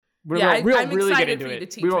I'm really excited get for into you to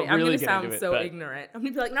it. teach We me. won't I'm really going to get sound into it, so but- ignorant. I'm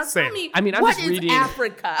going to be like, now Same. tell me, I mean, I'm what just is reading.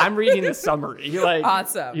 Africa? I'm reading the summary. Like,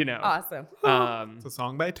 Awesome. You know. Awesome. It's a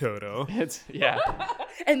song by Toto. It's yeah.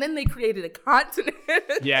 And then they created a continent.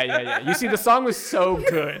 Yeah. You see, the song was so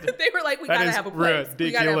good. They were like, we That got to is have a place.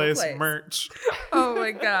 We gotta have a ridiculous place. merch. Oh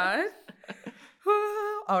my God.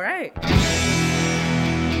 All right.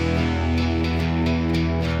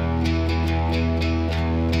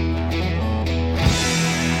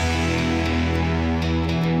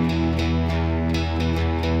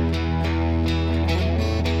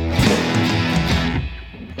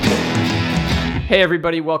 Hey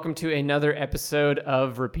everybody, welcome to another episode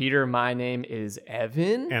of Repeater. My name is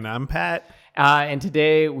Evan. And I'm Pat. And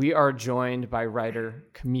today we are joined by writer,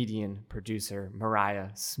 comedian, producer, Mariah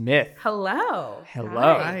Smith. Hello. Hello.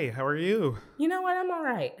 Hi, how are you? You know what? I'm all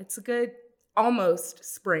right. It's a good, almost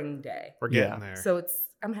spring day. We're getting Yeah. there. So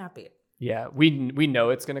I'm happy. Yeah, we know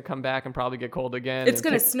it's going to come back and probably get cold again. It's and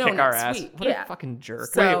gonna kick snow our next ass. week. What Yeah. a fucking jerk.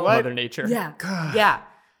 So- Wait, what? Mother Nature. Yeah. God. Yeah.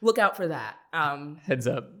 Look out for that. Heads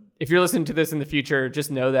up. If you're listening to this in the future,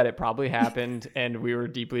 just know that it probably happened and we were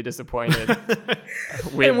deeply disappointed with,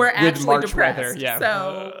 and we're with actually March depressed. weather. Yeah.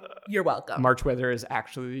 So you're welcome. March weather is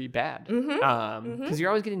actually bad. Because you're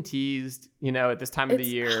always getting teased, at this time of the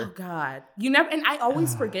year. Oh God. You never, and I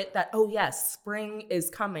always forget that, oh yes, spring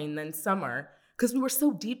is coming, then summer. Because we were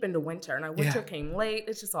so deep into winter and our winter came late.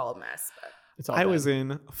 It's just all a mess. But. It's all I bad. was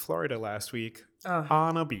in Florida last week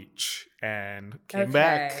on a beach and came Okay.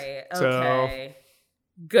 back. Okay.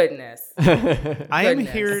 Goodness. I am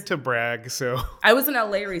Goodness. here to brag, so. I was in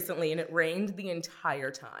LA recently and it rained the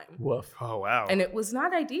entire time. Woof. Oh, wow. And it was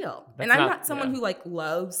not ideal. That's and I'm not- not someone yeah. who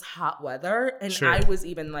loves hot weather. And Sure. I was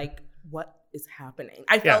even like, what is happening?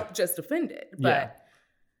 I felt just offended. But Yeah.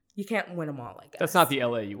 you can't win them all, I guess. That's not the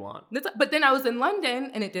LA you want. But then I was in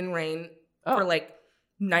London and it didn't rain Oh. for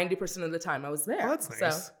 90% of the time I was there. Oh, that's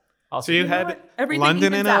nice. So, Also, So you know had what? Everything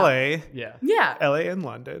London and evens out. LA. yeah. yeah. LA and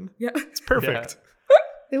London. Yeah. It's perfect.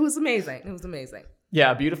 It was amazing. It was amazing.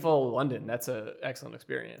 Yeah, beautiful London. That's an excellent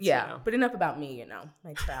experience. Yeah. But enough about me,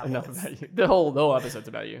 my travels. Enough about you. The whole episode's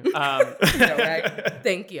about you. Right?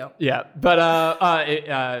 Thank you. Yeah,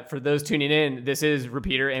 but for those tuning in, this is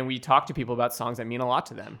Repeater, and we talk to people about songs that mean a lot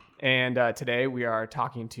to them. And today we are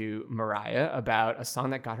talking to Mariah about a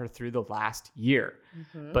song that got her through the last year.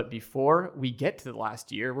 Mm-hmm. But before we get to the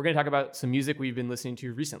last year, we're going to talk about some music we've been listening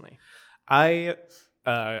to recently.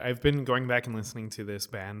 I've been going back and listening to this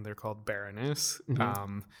band. They're called Baroness.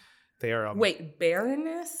 They are Wait,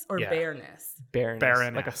 Baroness or Yeah. Baroness?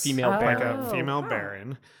 Baroness, like a female Oh. like baron. a female wow.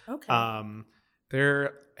 baron. Okay.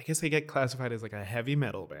 I guess they get classified as like a heavy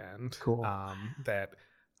metal band. Cool.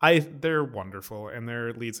 They're wonderful, and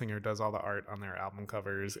their lead singer does all the art on their album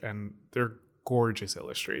covers, and they're gorgeous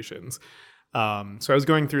illustrations. So I was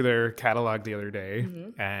going through their catalog the other day,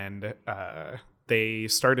 and they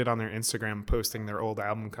started on their Instagram posting their old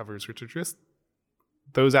album covers, which are just,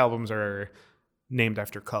 those albums are named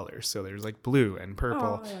after colors. So there's like blue and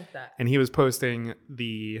purple. Oh, I like that. And he was posting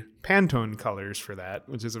the Pantone colors for that,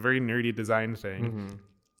 which is a very nerdy design thing.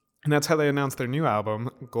 And that's how they announced their new album,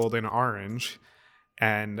 Golden Orange,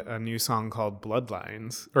 and a new song called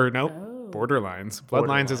Bloodlines. Borderlines.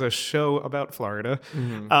 Bloodlines is a show about Florida.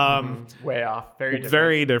 Way off. Very different.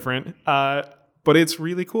 Very different. But it's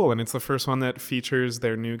really cool. And it's the first one that features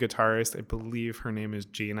their new guitarist. I believe her name is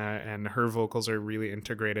Gina, and her vocals are really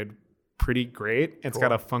integrated pretty great. It's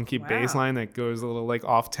got a funky bass line that goes a little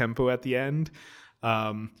off tempo at the end.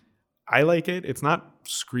 I like it. It's not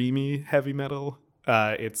screamy heavy metal.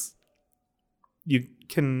 You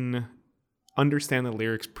can understand the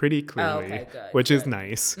lyrics pretty clearly, okay, good, which is good.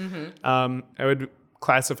 nice. I would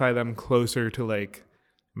classify them closer to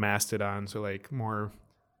Mastodon, so more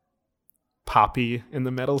poppy in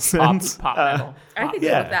the metal sense. Pop metal. I could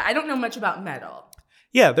deal with that. I don't know much about metal.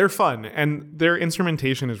 Yeah, they're fun, and their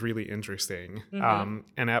instrumentation is really interesting.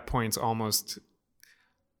 And at points, almost,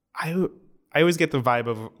 I always get the vibe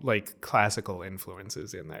of classical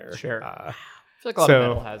influences in there. Sure. I feel like a lot of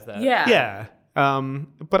metal has that. Yeah. Yeah.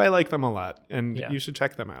 But I like them a lot, and Yeah. you should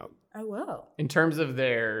check them out. I will. In terms of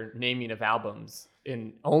their naming of albums,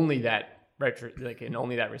 in only that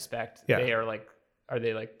respect, Yeah. they are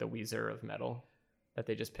they like the Weezer of metal, that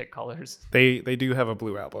they just pick colors? They do have a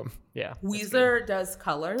blue album. Yeah. that's Weezer does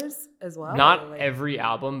colors as well? good. Not or every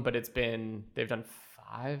album, but they've done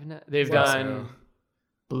 5 now. They've Wow. done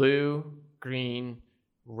blue, green,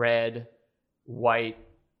 red, white,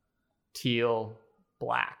 teal,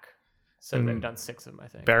 black. So And they've done 6 of them, I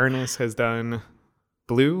think. Baroness has done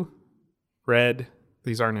blue, red.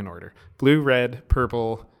 These aren't in order. Blue, red,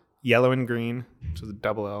 purple, yellow, and green, which is a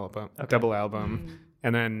double album.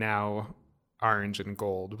 and then now orange and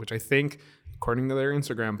gold, which I think, according to their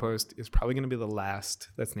Instagram post, is probably going to be the last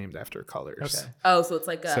that's named after colors. Okay. Oh, so it's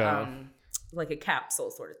like a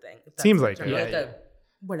capsule sort of thing. Seems like it. it. A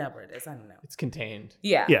whatever it is. I don't know. It's contained.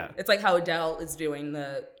 Yeah. Yeah. It's like how Adele is doing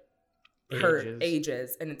her Ages.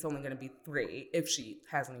 ages, and it's only going to be 3 if she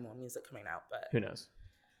has any more music coming out. But Who knows?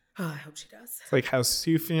 I hope she does. It's like how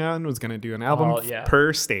Sufjan was going to do an album yeah.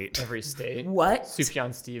 per state. Every state. What?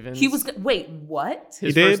 Sufjan Stevens. He was. Wait, what?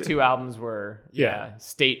 His He first did? 2 albums were Yeah.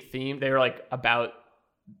 state themed. They were like about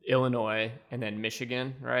Illinois and then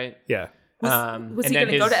Michigan, right? Yeah. Was and he then going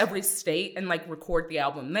to go his- to every state and like record the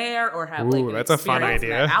album there, or have like Ooh, an that's a fun experience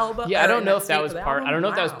in idea. that album? Yeah, I or don't in know that if state that was for the part. I album? don't know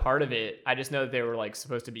if that was Wow. part of it. I just know that they were like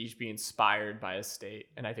supposed to each be inspired by a state,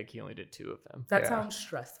 and I think he only did 2 of them. That Yeah. sounds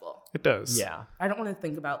stressful. It does. Yeah, I don't want to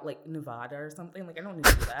think about like Nevada or something. Like I don't need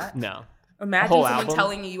to do that. no, Imagine whole someone album?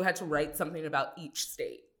 telling you had to write something about each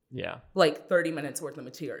state, yeah, like 30 minutes worth of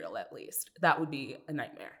material at least. That would be a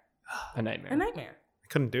nightmare. a nightmare. A nightmare. I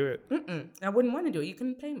couldn't do it. I wouldn't want to do it. You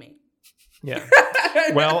can pay me. Yeah,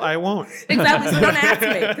 Well, I won't. Exactly. So don't ask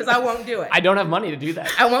me because I won't do it. I don't have money to do that.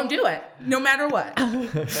 I won't do it, no matter what.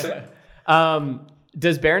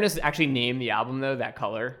 Does Baroness actually name the album though that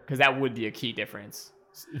color? Because that would be a key difference.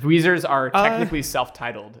 Weezer's are technically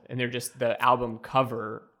self-titled, and they're just the album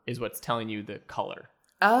cover is what's telling you the color.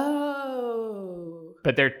 Oh.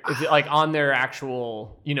 But they're it's like on their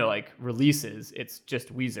actual, like releases, it's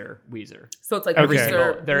just Weezer. So it's like Okay.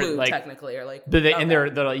 Weezer They're Blue, like- technically, or like. And they're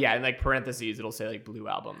in like parentheses, it'll say like Blue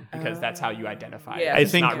Album because that's how you identify it. Yeah, I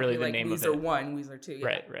It's think- not really the like name Weezer of it. 1, Weezer 2. Yeah.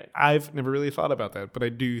 Right. I've never really thought about that, but I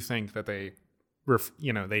do think that they,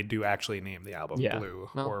 they do actually name the album Yeah. blue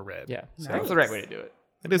Well, or red. Yeah. So Nice. that's the right way to do it.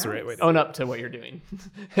 It is the right way to Own up to what you're doing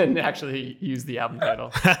and actually use the album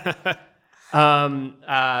title.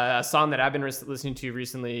 A song that I've been listening to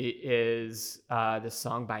recently is this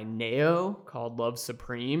song by Neo called Love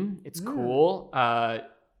Supreme. It's cool.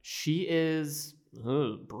 She is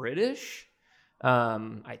British.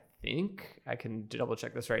 I think I can double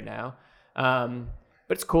check this right now.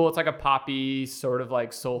 But it's cool. It's like a poppy sort of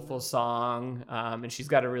like soulful song. And she's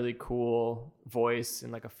got a really cool voice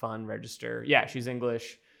and like a fun register. Yeah, she's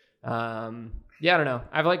English. I don't know.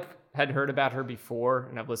 I've had heard about her before,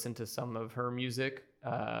 and I've listened to some of her music.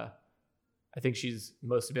 I think she's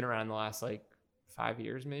mostly been around the last 5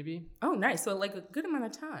 years, maybe. Oh, nice. So like a good amount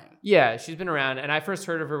of time. Yeah, she's been around, and I first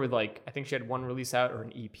heard of her with I think she had one release out or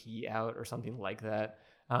an EP out or something like that.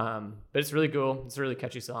 But it's really cool. It's a really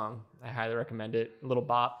catchy song. I highly recommend it. A little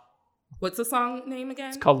bop. What's the song name again?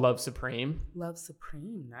 It's called Love Supreme, Love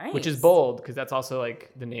Supreme. Nice. which is bold because that's also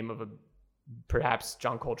the name of perhaps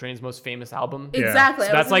John Coltrane's most famous album. Exactly.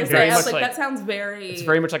 So I was that's, gonna very say, I was much that sounds very. It's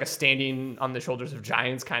very much like a standing on the shoulders of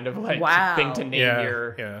giants kind of Wow. thing to name Yeah.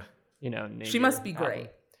 your, Yeah. name She your must be album. great.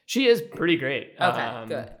 She is pretty great.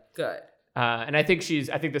 Okay. Good. And I think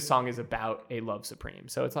this song is about a love supreme.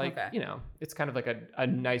 So it's Okay. it's kind of like a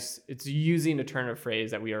nice, it's using a turn of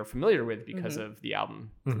phrase that we are familiar with because of the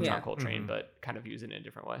album from Yeah. John Coltrane, but kind of using it in a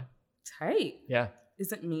different way. Tight. Yeah.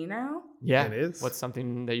 Is it me now? Yeah. It is. What's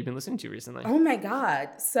something that you've been listening to recently? Oh my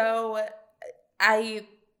God. So I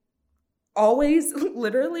always,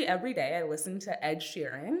 literally every day, I listen to Ed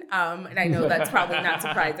Sheeran. And I know that's probably not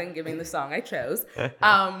surprising given the song I chose.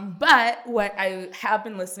 But what I have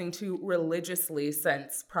been listening to religiously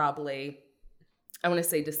since probably, I want to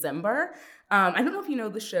say December. I don't know if you know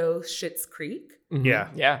the show Schitt's Creek. Mhm. Yeah.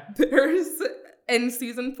 Yeah. There's in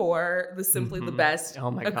season 4, the Simply the Best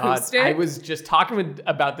Oh my acoustic. God. I was just talking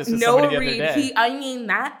about this with Noah somebody the other Reed, day.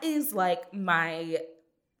 that is like my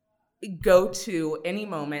go-to any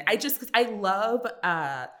moment. Cause I love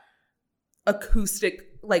acoustic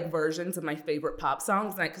versions of my favorite pop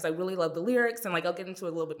songs, because I really love the lyrics, and I'll get into it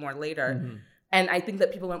a little bit more later. Mhm. And I think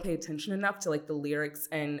that people don't pay attention enough to the lyrics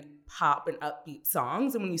and pop and upbeat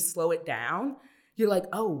songs. And when you slow it down, you're like,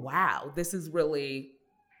 oh wow, this is really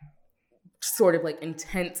sort of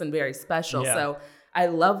intense and very special. Yeah. So I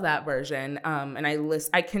love that version. And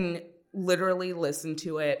I can literally listen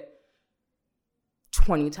to it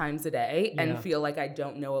 20 times a day and feel like I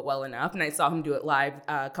don't know it well enough. And I saw him do it live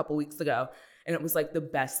a couple weeks ago, and it was the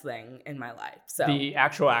best thing in my life. So The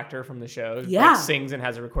actual actor from the show sings and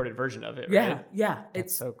has a recorded version of it, right? yeah,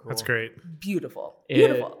 It's it's so cool. That's great. beautiful.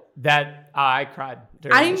 I cried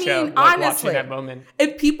during the show. Honestly, watching that moment.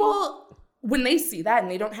 if people, when they see that and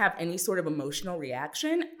they don't have any sort of emotional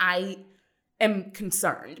reaction, I am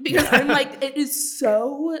concerned, because I'm it is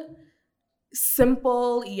so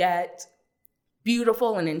simple yet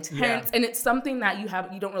beautiful and intense. And it's something that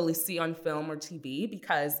you don't really see on film or TV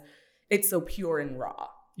because it's so pure and raw.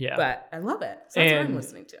 Yeah. But I love it. So that's what I'm And-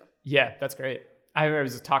 listening to. Yeah, that's great. I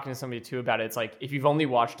was just talking to somebody too about it. It's like if you've only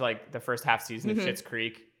watched like the first half season of Schitt's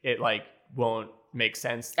Creek, it like won't make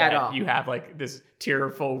sense that At all. you have like this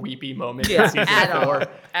tearful, weepy moment Yeah, in season at 4, all.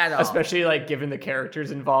 At all. especially like given the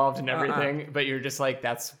characters involved and everything. But you're just like,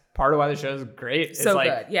 that's part of why the show's great. It's So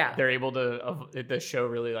like, good, yeah. they're able to, the show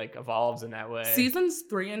really like evolves in that way. Seasons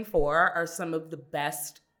 3 and 4 are some of the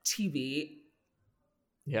best TV,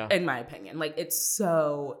 Yeah. in my opinion. Like, it's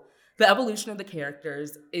so, the evolution of the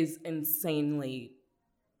characters is insanely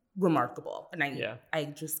remarkable. And I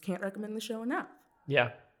just can't recommend the show enough. Yeah.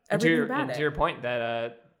 Everything about to it. your point,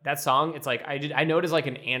 that song, it's like I know it as like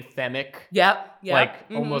an anthemic, Yep. like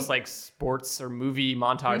almost like sports or movie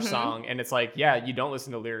montage Mhm. song, and it's like, yeah, you don't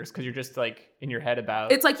listen to lyrics because you're just like in your head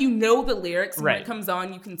about. It's like, you know the lyrics, and when Right. it comes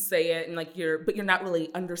on, you can say it, and like but you're not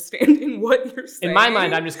really understanding what you're saying. In my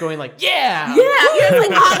mind, I'm just going like, yeah, yeah, it's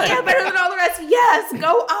like, oh yeah, better than all the rest. Yes,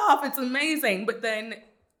 go off. It's amazing. But then,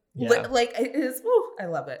 Yeah. like, it is. Woo, I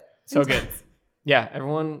love it. So good. Yeah,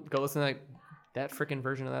 everyone go listen to like that freaking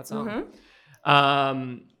version of that song.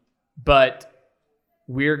 Mhm. But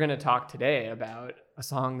we're going to talk today about a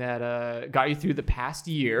song that got you through the past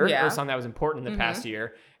year, Yeah. or a song that was important in the past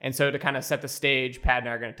year. And so to kind of set the stage, Pat and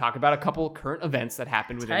I are going to talk about a couple current events that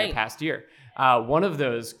happened within the Tight. past year. One of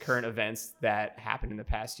those current events that happened in the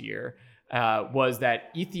past year was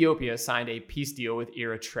that Ethiopia signed a peace deal with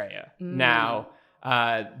Eritrea. Now,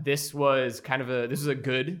 this was a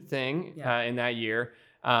good thing in that year.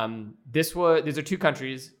 These are two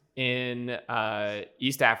countries in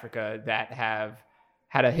East Africa that have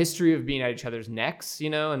had a history of being at each other's necks,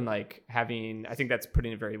 and like having, I think that's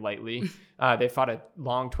putting it very lightly. They fought a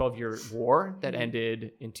long 12-year war that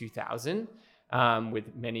ended in 2000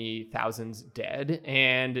 with many thousands dead.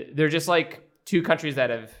 And they're just like two countries that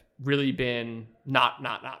have really been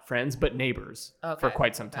not friends, but neighbors for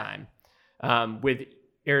quite some time. With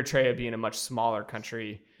Eritrea being a much smaller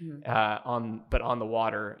country on the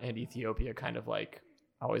water, and Ethiopia kind of like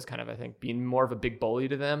always kind of, I think, being more of a big bully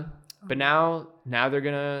to them. But now they're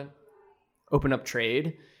going to open up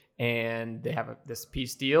trade, and they have this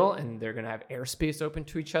peace deal, and they're going to have airspace open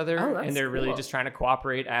to each other. Oh, that's and they're really cool. just trying to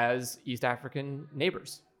cooperate as East African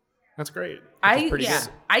neighbors. That's great. pretty good.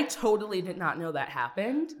 I totally did not know that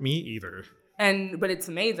happened. Me either. But it's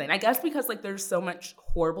amazing. I guess because like there's so much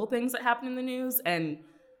horrible things that happen in the news, and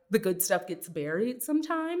the good stuff gets buried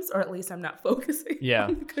sometimes, or at least I'm not focusing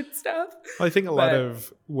on the good stuff. Well, I think a lot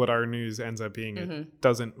of what our news ends up being, it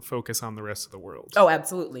doesn't focus on the rest of the world. Oh,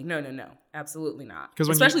 absolutely. No. Absolutely not. 'Cause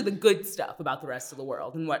when especially the good stuff about the rest of the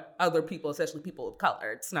world and what other people, especially people of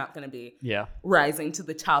color, it's not going to be rising to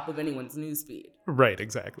the top of anyone's news feed. Right,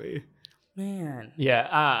 exactly. Man. Yeah,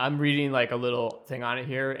 I'm reading like a little thing on it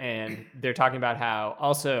here, and they're talking about how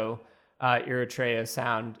also Eritrea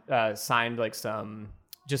signed like some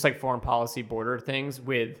just like foreign policy border things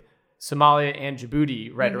with Somalia and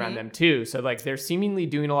Djibouti right around them too. So like they're seemingly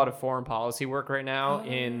doing a lot of foreign policy work right now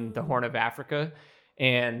in the Horn of Africa,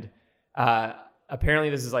 and apparently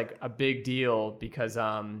this is like a big deal because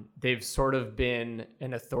they've sort of been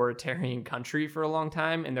an authoritarian country for a long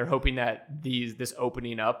time, and they're hoping that this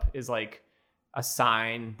opening up is like a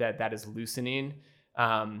sign that is loosening.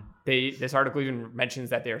 This article even mentions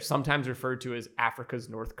that they are sometimes referred to as Africa's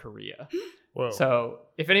North Korea. Whoa. So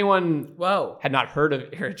if anyone had not heard of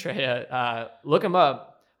Eritrea, look them up.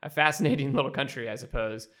 A fascinating little country, I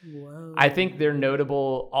suppose. Whoa. I think they're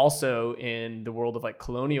notable also in the world of like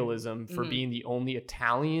colonialism for being the only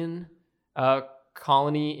Italian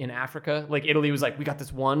colony in Africa. Like Italy was like, we got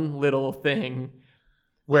this one little thing.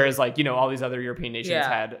 Whereas like, all these other European nations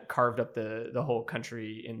had carved up the whole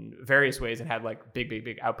country in various ways and had like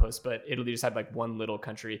big outposts, but Italy just had like one little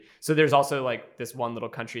country. So there's also like this one little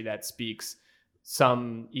country that speaks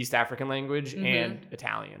some East African language and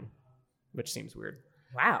Italian, which seems weird.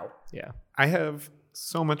 Wow. Yeah. I have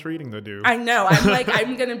so much reading to do. I know. I'm like,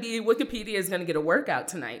 Wikipedia is going to get a workout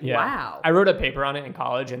tonight. Yeah. Wow. I wrote a paper on it in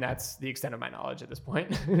college, and that's the extent of my knowledge at this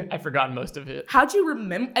point. I've forgotten most of it. How'd you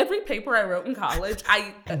remember? Every paper I wrote in college,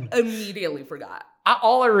 I immediately forgot.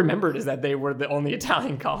 All I remembered is that they were the only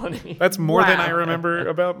Italian colony. That's more than Wow. I remember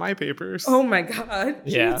about my papers. Oh my God.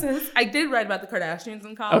 Yeah. Jesus. I did write about the Kardashians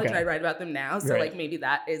in college, and I write about them now. So Right. like maybe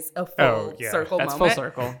that is a full circle That's moment. full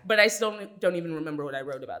circle. But I still don't even remember what I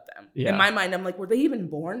wrote about them. Yeah. In my mind, I'm like, were they even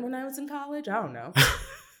born when I was in college? I don't know.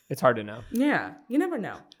 It's hard to know. Yeah. You never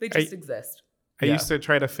know. They just exist. I Yeah. used to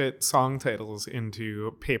try to fit song titles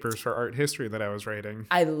into papers for art history that I was writing.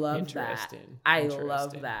 I love that. Interesting. I Interesting.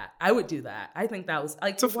 love that. I would do that. I think that was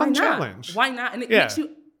like, It's a why fun not? challenge. Why not? And it makes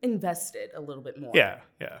you invested a little bit more. Yeah.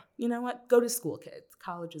 You know what? Go to school, kids.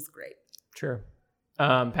 College is great. Sure.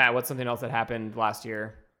 Pat, what's something else that happened last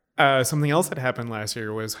year? Something else that happened last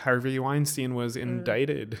year was Harvey Weinstein was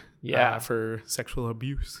indicted for sexual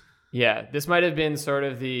abuse. Yeah, this might have been sort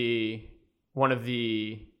of one of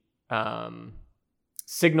the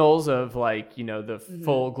signals of like, you know, the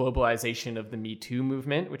full globalization of the Me Too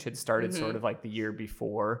movement, which had started sort of like the year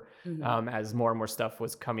before, as more and more stuff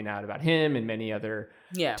was coming out about him and many other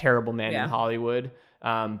terrible men in Hollywood.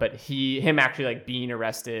 But him actually like being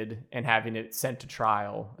arrested and having it sent to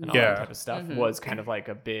trial and all that type of stuff was kind of like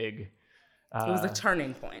a big. It was a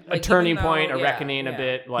turning point. Like, a reckoning a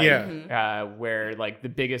bit, like where like the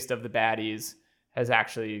biggest of the baddies has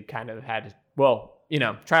actually kind of had, well, you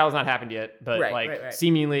know, trial's not happened yet, but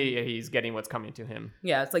seemingly he's getting what's coming to him.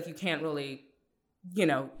 Yeah, it's like you can't really, you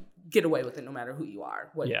know, get away with it no matter who you are,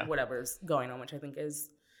 whatever's going on, which I think is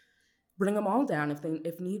bring them all down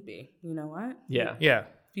if need be. You know what? Yeah. If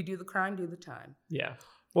you do the crime, do the time. Yeah.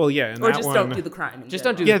 Well, yeah. Or just don't do the crime. Just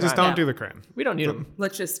don't do the crime. Just don't do the crime. We don't need them.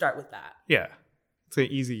 Let's just start with that. Yeah. It's an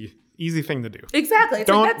easy thing to do. Exactly. It's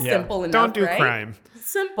like that's simple enough, Don't do right? crime.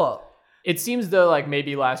 Simple. It seems though like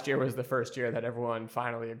maybe last year was the first year that everyone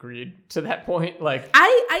finally agreed to that point. Like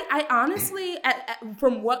I honestly,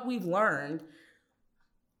 from what we've learned,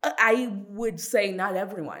 I would say not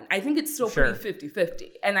everyone. I think it's still pretty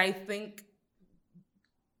 50-50. And I think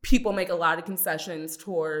people make a lot of concessions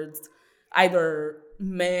towards either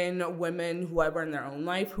men, women, whoever in their own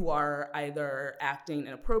life who are either acting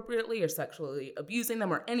inappropriately or sexually abusing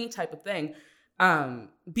them or any type of thing.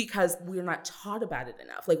 Because we're not taught about it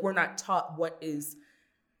enough. Like, we're not taught what is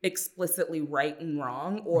explicitly right and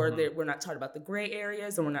wrong, or that we're not taught about the gray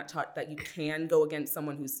areas, and we're not taught that you can go against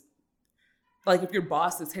someone who's, like, if your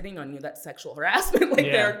boss is hitting on you, that's sexual harassment. Like,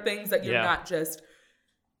 there are things that you're not just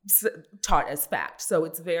taught as fact. So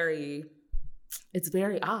it's very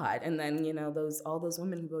odd. And then, you know, all those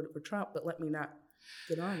women who voted for Trump, but let me not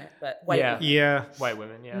get on it. But white women. White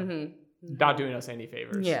women, not doing us any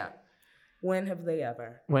favors. Yeah. When have they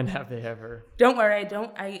ever? Don't worry,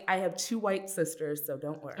 I have 2 white sisters, so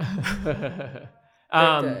don't worry. They're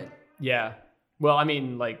good. Yeah. Well, I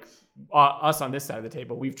mean, like, us on this side of the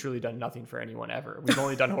table, we've truly done nothing for anyone ever. We've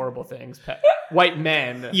only done horrible things. White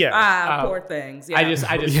men. Yeah. Poor things. Yeah.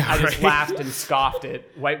 I just laughed and scoffed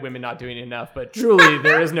at white women not doing enough, but truly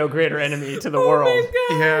there is no greater enemy to the world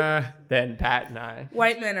than Pat and I.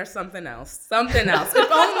 White men are something else. Something else.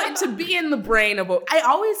 If only to be in the brain of I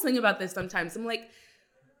always think about this sometimes. I'm like,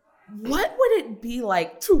 what would it be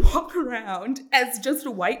like to walk around as just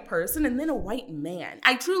a white person and then a white man?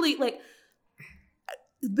 I truly, like,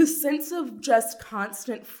 the sense of just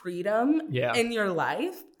constant freedom in your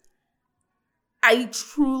life, I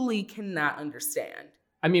truly cannot understand.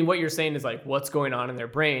 I mean, what you're saying is like what's going on in their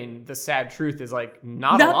brain. The sad truth is like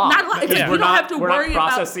not a lot. Not a lot. It's like you don't have to worry about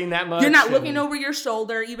processing that much. You're not looking over your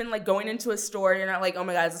shoulder, even like going into a store. You're not like, oh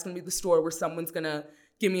my God, this is going to be the store where someone's going to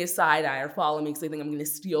give me a side eye or follow me because they think I'm going to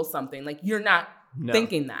steal something. Like, you're not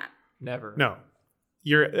thinking that. Never. No.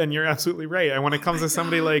 You're absolutely right. And when it comes to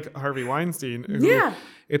somebody like Harvey Weinstein,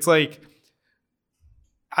 it's like,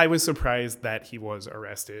 I was surprised that he was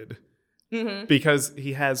arrested because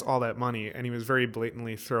he has all that money and he was very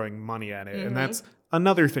blatantly throwing money at it. And that's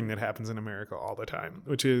another thing that happens in America all the time,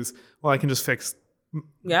 which is, well, I can just fix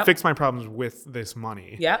my problems with this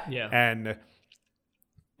money. Yeah. And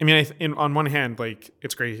I mean, on one hand, like,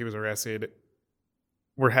 it's great he was arrested.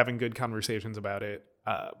 We're having good conversations about it.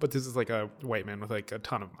 But this is like a white man with like a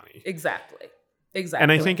ton of money. Exactly.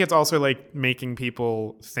 And I think it's also like making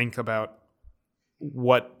people think about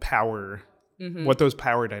what those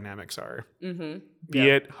power dynamics are. Be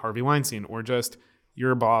it Harvey Weinstein or just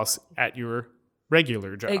your boss at your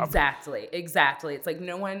regular job. Exactly. It's like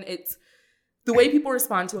it's the way people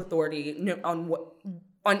respond to authority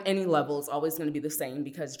on any level is always going to be the same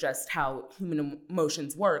because just how human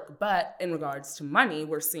emotions work. But in regards to money,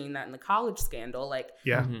 we're seeing that in the college scandal. Like,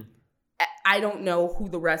 I don't know who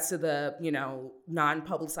the rest of the, you know,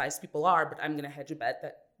 non-publicized people are, but I'm going to hedge a bet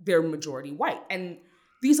that they're majority white. And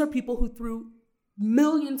these are people who threw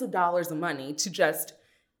millions of dollars of money to just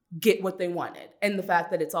get what they wanted. And the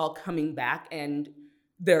fact that it's all coming back and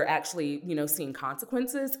they're actually, you know, seeing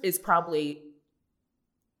consequences is probably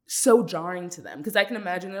so jarring to them, because I can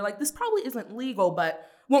imagine they're like, this probably isn't legal, but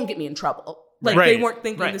won't get me in trouble. Like, they weren't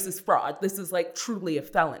thinking this is fraud. This is like truly a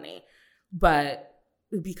felony. But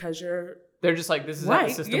because they're just like, this is how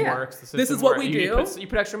the system works. This is what we do. You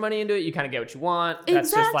put extra money into it, you kind of get what you want. Exactly.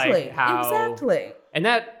 That's just like how. Exactly. And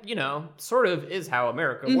that, you know, sort of is how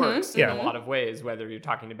America works in a lot of ways, whether you're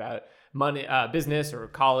talking about money, business or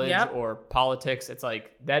college or politics. It's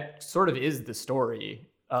like, that sort of is the story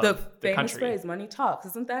of the famous country. phrase, money talks.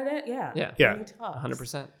 Isn't that it? Yeah. Yeah. Money talks.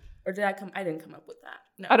 100%. Or did I come? I didn't come up with that.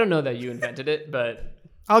 No. I don't know that you invented it, but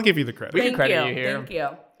I'll give you the credit. we can credit you here. Thank you.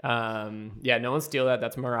 Yeah, no one steal that.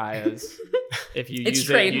 That's Mariah's. If you It's use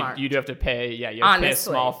it, trademarked. you do have to pay. Yeah, you have to pay a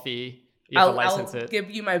Honestly. small fee. You have to license I'll it. give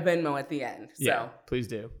you my Venmo at the end. So. Yeah, please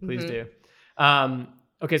do. Please Mm-hmm. do.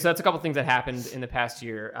 Okay, so that's a couple things that happened in the past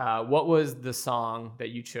year. What was the song that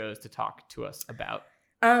you chose to talk to us about?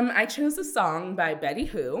 I chose a song by Betty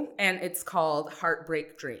Who, and it's called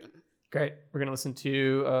Heartbreak Dream. Great. We're going to listen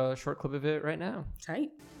to a short clip of it right now. Tight.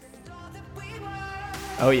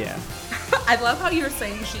 Oh, yeah. I love how you were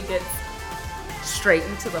saying she gets straight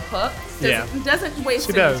into the hook. Doesn't waste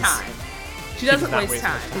She any does. time. She doesn't not waste waste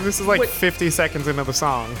time. This is like Which- 50 seconds into the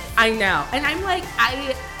song. I know. And I'm like,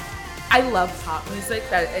 I love pop music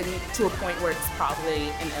and to a point where it's probably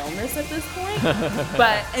an illness at this point.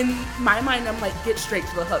 But in my mind, I'm like, get straight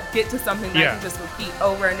to the hook. Get to something that I Yeah. can just repeat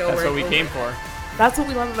over and over That's what and we over. came for. That's what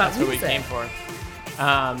we love about That's what we music. came for.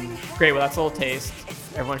 Great. Well, that's a little taste.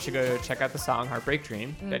 Everyone should go check out the song "Heartbreak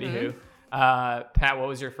Dream," Betty Who. Pat, what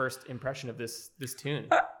was your first impression of this tune?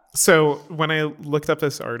 So when I looked up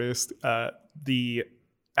this artist, the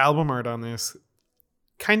album art on this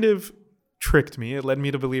kind of tricked me. It led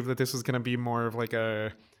me to believe that this was going to be more of like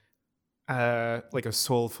a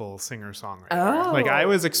soulful singer-songwriter. Oh. Like I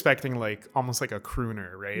was expecting like almost like a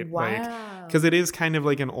crooner, right? Wow. Because it is kind of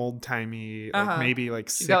like an old-timey, like maybe like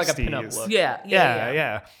 60s. She's got like a pinup look.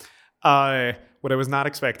 Yeah. What I was not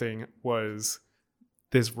expecting was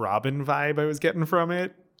this Robin vibe I was getting from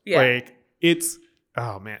it. Yeah. Like it's,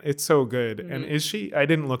 oh man, it's so good. Mm-hmm. And is she, I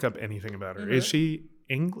didn't look up anything about her. Is she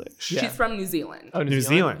English? Yeah. She's from New Zealand. Oh, New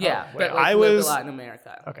Zealand. Yeah, Oh, but wow. like I lived was- a lot in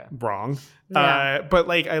America. Okay. Wrong. Yeah. But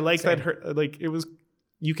like, I like that Same. her, like it was,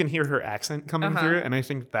 you can hear her accent coming Uh-huh. through. And I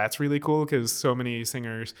think that's really cool because so many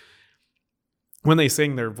singers, when they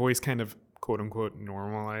sing, their voice kind of quote unquote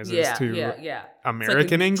normalizes Yeah, to yeah. It's like a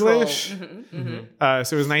American neutral- English. Mhm, mhm.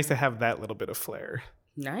 So it was nice to have that little bit of flair.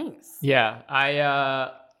 Nice. Yeah,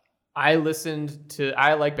 I listened to.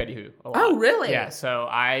 I like Betty Who a lot. Oh, really? Yeah. So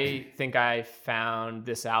I think I found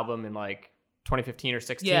this album in like 2015 or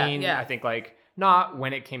 16. Yeah. I think like not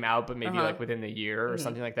when it came out, but maybe Uh-huh. like within the year or Mhm.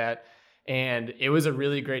 something like that. And it was a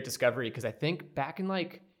really great discovery because I think back in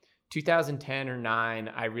like 2010 or 9,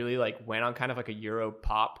 I really like went on kind of like a Euro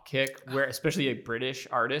pop kick where especially like British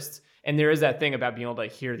artists. And there is that thing about being able to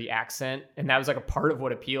like, hear the accent. And that was like a part of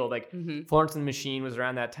what appealed. Like Mhm. Florence and the Machine was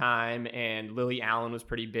around that time and Lily Allen was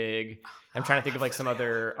pretty big. I'm trying to think of like some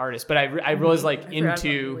other artists, but I was like I forgot about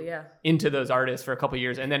into Lily, yeah. into those artists for a couple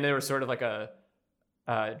years. And then there was sort of like a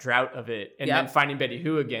drought of it. And then Yep. finding Betty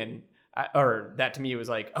Who again, or that to me was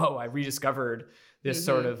like, oh, I rediscovered this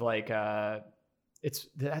sort of like,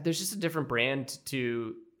 there's just a different brand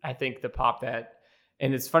to, I think, the pop that,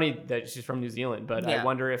 and it's funny that she's from New Zealand, but Yeah. I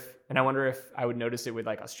wonder if I would notice it with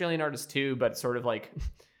like Australian artists too, but sort of like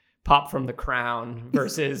pop from the Crown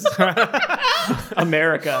versus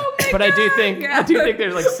America. But I do think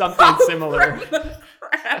there's like something similar.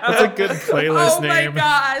 That's a good playlist Oh name. my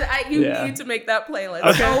god, you Yeah. need to make that playlist.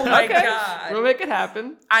 Okay. Oh my Okay. god. We'll make it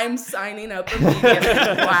happen. I'm signing up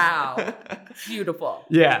immediately. Wow. Beautiful.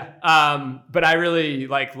 Yeah. But I really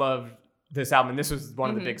love this album. And this was one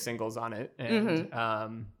of the big singles on it.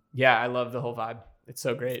 And yeah, I love the whole vibe. It's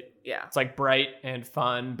so great. Yeah. It's like bright and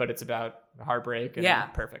fun, but it's about heartbreak and Yeah.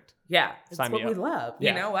 perfect. Yeah. It's Sign me what we up. love.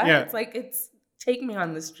 Yeah. You know what? Yeah. It's like take me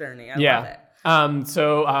on this journey. I love Yeah. it.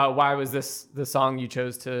 So why was this the song you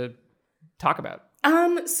chose to talk about?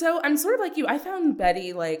 So I'm sort of like you. I found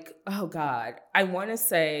Betty oh God, I want to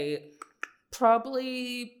say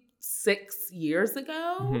probably 6 years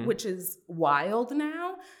ago, Mhm. which is wild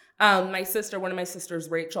now. One of my sisters,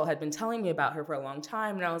 Rachel, had been telling me about her for a long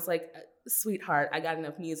time. And I was like, sweetheart, I got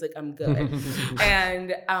enough music. I'm good.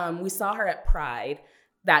 And we saw her at Pride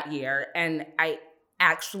that year. And I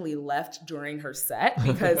actually left during her set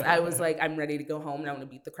because I was like, I'm ready to go home and I want to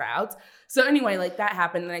beat the crowds. So anyway, that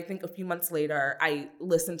happened. And I think a few months later, I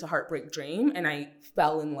listened to Heartbreak Dream and I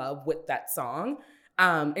fell in love with that song.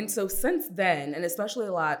 And so since then, and especially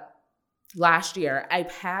a lot last year,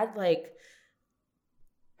 I've had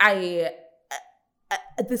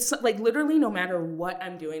this literally no matter what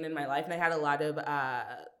I'm doing in my life, and I had a lot of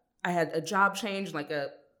I had a job change, a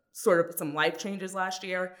sort of some life changes last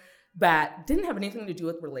year that didn't have anything to do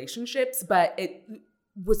with relationships, but it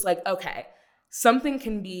was okay, something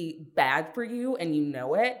can be bad for you and you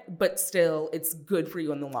know it, but still it's good for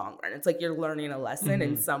you in the long run. It's you're learning a lesson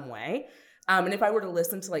in some way. And if I were to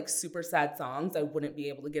listen to super sad songs, I wouldn't be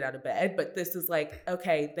able to get out of bed. But this is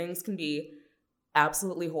okay, things can be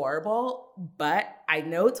absolutely horrible, but I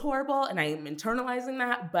know it's horrible and I am internalizing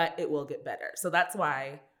that, but it will get better. So that's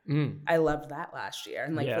why I loved that last year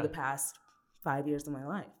and Yeah. for the past 5 years of my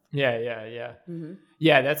life. Yeah. Mm-hmm.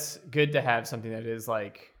 Yeah, that's good to have something that is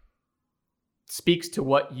like speaks to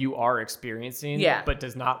what you are experiencing, but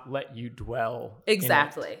does not let you dwell.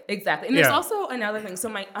 Exactly. And there's also another thing. So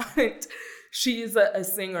my aunt, she's a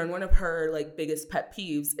singer, and one of her like biggest pet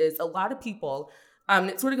peeves is a lot of people,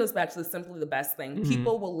 it sort of goes back to the simply the best thing. Mm-hmm.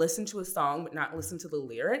 People will listen to a song but not listen to the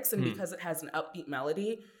lyrics, and because it has an upbeat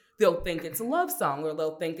melody, they'll think it's a love song, or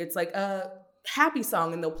they'll think it's like a happy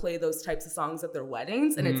song, and they'll play those types of songs at their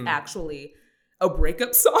weddings, and it's actually a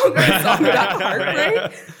breakup song or a song about heartbreak.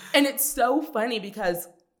 Right. And it's so funny because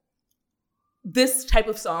this type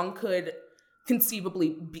of song could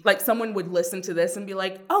conceivably be like, someone would listen to this and be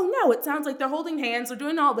like, oh no, it sounds like they're holding hands, they're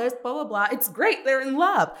doing all this, blah, blah, blah. It's great, they're in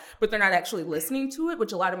love, but they're not actually listening to it,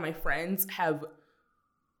 which a lot of my friends have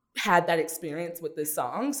had that experience with this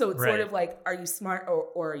song. So it's sort of like, are you smart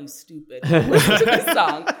or are you stupid? Listen to this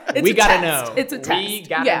song. It's we gotta know. It's a test. We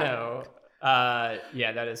gotta know.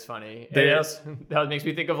 That is funny. That makes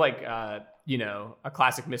me think of like a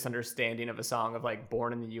classic misunderstanding of a song of like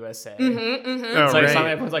Born in the USA. It's like a song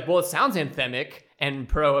everyone's like, well, it sounds anthemic and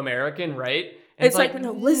pro-American, right? And it's like,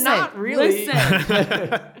 no, listen, not really.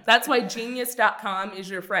 Listen. That's why genius.com is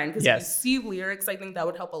your friend. Because if you see lyrics, I think that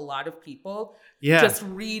would help a lot of people. Yeah. Just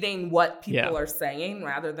reading what people are saying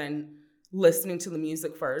rather than listening to the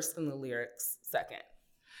music first and the lyrics second.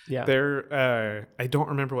 Yeah. There, I don't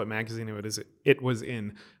remember what magazine it was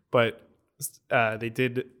in, but they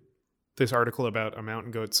did this article about a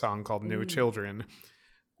Mountain Goat song called No Children,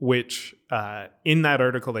 which in that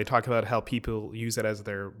article they talk about how people use it as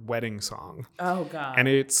their wedding song. Oh God. And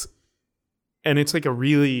it's like a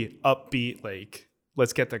really upbeat, like,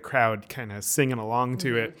 let's get the crowd kind of singing along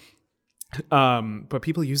to it. But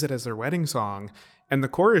people use it as their wedding song, and the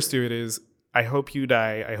chorus to it is, I hope you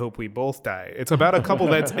die, I hope we both die. It's about a couple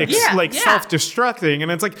that's self-destructing,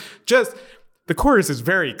 and it's like, just the chorus is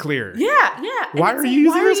very clear. Yeah. Why are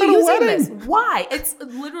you using this at a wedding? This? Why? It's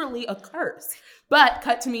literally a curse. But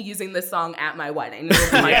cut to me using this song at my wedding. It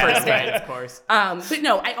was my first day. Right, of course. But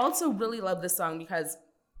no, I also really love this song because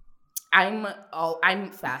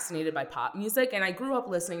I'm fascinated by pop music, and I grew up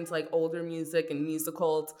listening to like older music and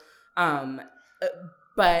musicals.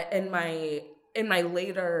 But in my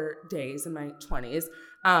later days, in my 20s,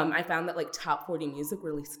 I found that like top 40 music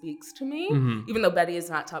really speaks to me, even though Betty is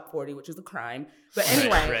not top 40, which is a crime. But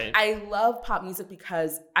anyway, I love pop music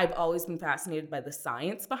because I've always been fascinated by the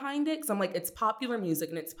science behind it. Because I'm like, it's popular music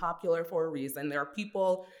and it's popular for a reason. There are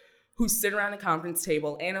people who sit around a conference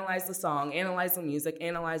table, analyze the song, analyze the music,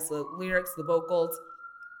 analyze the lyrics, the vocals.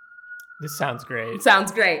 This sounds great. It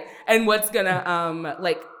sounds great. And what's gonna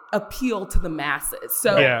appeal to the masses.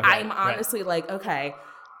 So I'm honestly like, okay,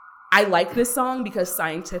 I like this song because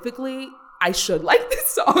scientifically I should like this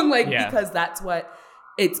song, because that's what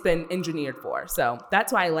it's been engineered for. So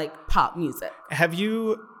that's why I like pop music. Have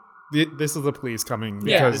you? This is the police coming.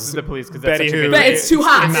 Yeah, this is the police because Betty, it's too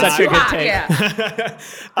hot. It's such a good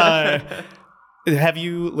take. Have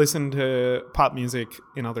you listened to pop music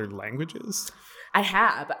in other languages? I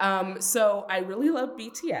have. So I really love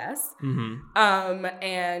BTS.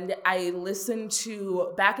 And I listened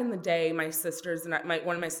to, back in the day, my sisters and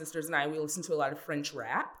one of my sisters and I, we listened to a lot of French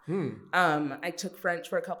rap. I took French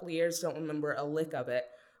for a couple of years, don't remember a lick of it.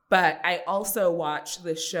 But I also watched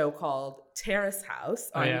this show called Terrace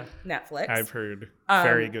House on Netflix. I've heard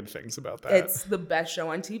very good things about that. It's the best show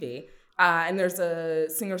on TV. And there's a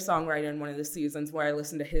singer-songwriter in one of the seasons where I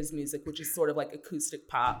listen to his music, which is sort of like acoustic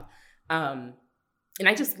pop. And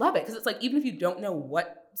I just love it because it's like, even if you don't know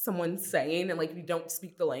what someone's saying and like if you don't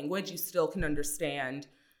speak the language, you still can understand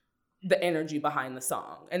the energy behind the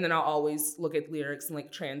song. And then I'll always look at lyrics and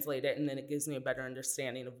like translate it, and then it gives me a better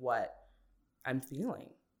understanding of what I'm feeling.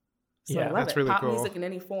 So I love that's it. Really pop cool. music in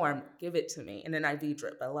any form, give it to me. And an IV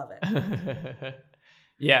drip, I love it.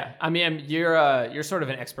 Yeah, I mean, you're sort of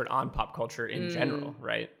an expert on pop culture in general,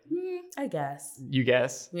 right? I guess. You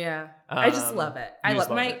guess? Yeah, I just love it. I love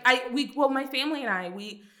my family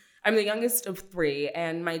and I'm the youngest of three,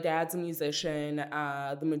 and my dad's a musician.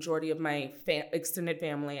 The majority of my extended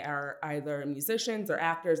family are either musicians or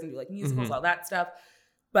actors and do like musicals, all that stuff.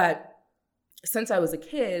 But since I was a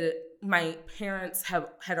kid, my parents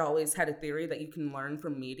had always had a theory that you can learn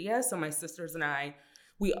from media. So my sisters and I,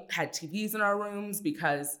 we had TVs in our rooms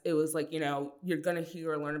because it was like, you're going to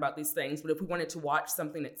hear or learn about these things. But if we wanted to watch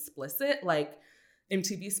something explicit, like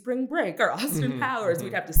MTV Spring Break or Austin Powers,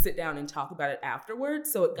 we'd have to sit down and talk about it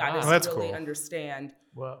afterwards. So it got us to really understand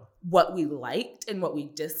what we liked and what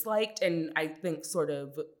we disliked. And I think sort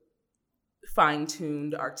of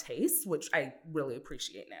fine-tuned our tastes, which I really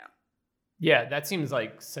appreciate now. Yeah, that seems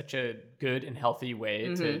like such a good and healthy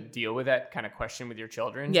way to deal with that kind of question with your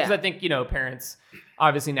children. Yeah. Because I think, parents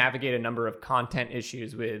obviously navigate a number of content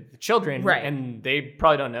issues with children. Right. And they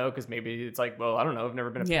probably don't know because maybe it's like, well, I don't know. I've never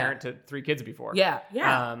been a parent to 3 kids before. Yeah,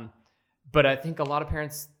 yeah. But I think a lot of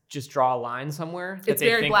parents just draw a line somewhere. That It's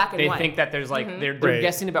very black and white. They think that there's like, they're Right.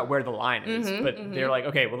 guessing about where the line is. But they're like,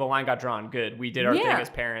 okay, well, the line got drawn. Good. We did our thing as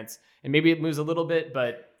parents. And maybe it moves a little bit,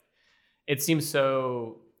 but it seems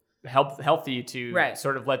so healthy to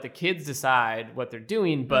sort of let the kids decide what they're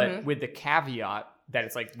doing, but with the caveat that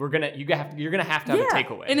it's like you're gonna have to have a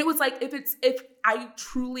takeaway. And it was like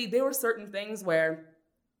there were certain things where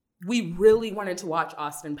we really wanted to watch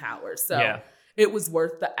Austin Powers, so it was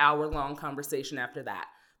worth the hour-long conversation after that.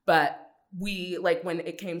 But we, like, when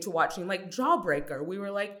it came to watching like Jawbreaker, we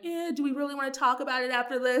were like, do we really want to talk about it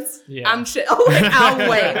after this? I'm chill. Like, I'll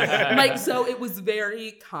wait. Like, so it was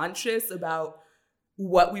very conscious about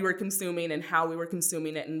what we were consuming and how we were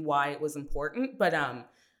consuming it and why it was important. But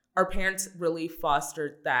our parents really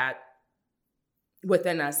fostered that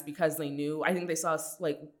within us because they knew, I think they saw us,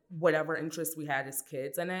 like, whatever interest we had as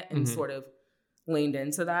kids in it and sort of leaned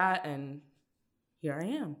into that. And here I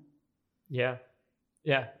am. Yeah.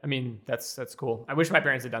 Yeah. I mean, that's cool. I wish my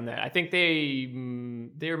parents had done that. I think they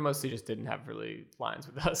mostly just didn't have really lines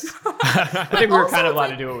with us. I think we were kind of allowed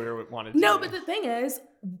to do what we wanted to. No, but the thing is,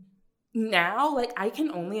 now, like, I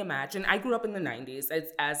can only imagine. I grew up in the 90s,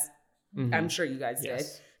 as I'm sure you guys did.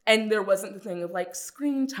 And there wasn't the thing of, like,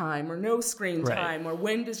 screen time or no screen time or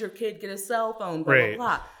when does your kid get a cell phone, blah, blah,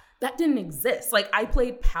 blah. That didn't exist. Like, I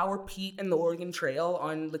played Power Pete and the Oregon Trail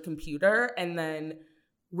on the computer and then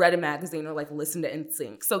read a magazine or, like, listened to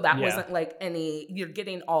NSYNC. So that wasn't, like, you're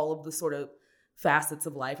getting all of the sort of facets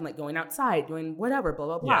of life and, like, going outside, doing whatever, blah,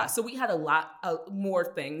 blah, blah. Yeah. So we had a lot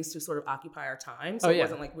more things to sort of occupy our time. So it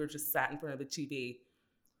wasn't like we were just sat in front of the TV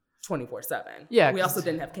 24/7. Yeah. We also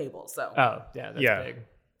didn't have cable, so. Oh, yeah, that's big.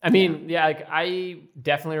 I mean, like, I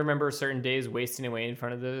definitely remember certain days wasting away in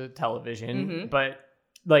front of the television. But,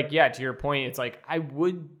 like, to your point, it's like I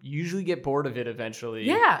would usually get bored of it eventually.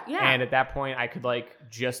 Yeah. And at that point, I could, like,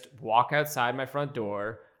 just walk outside my front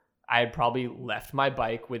door. I had probably left my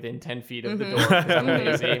bike within 10 feet of the door because I'm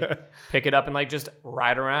lazy. Pick it up and, like, just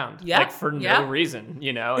ride around. Like, for no reason,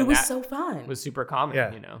 It was so fun. It was super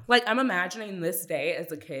common, Like, I'm imagining this day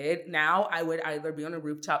as a kid. Now, I would either be on a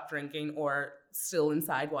rooftop drinking or still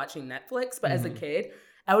inside watching Netflix. But as a kid,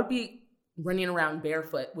 I would be running around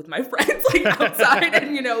barefoot with my friends, like, outside.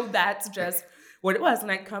 And, that's just what it was. And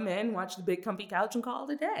I'd come in, watch the big comfy couch and call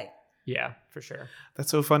it a day. Yeah, for sure. That's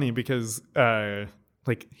so funny because...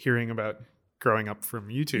 like hearing about growing up from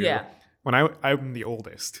you two. Yeah. When I'm the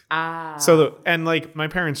oldest. So like my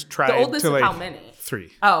parents tried the oldest to, like, how many? 3.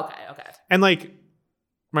 Oh, okay. And, like,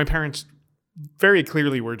 my parents very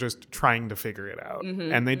clearly were just trying to figure it out.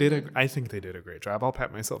 And they I think they did a great job. I'll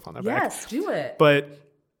pat myself on the back. Yes, do it. But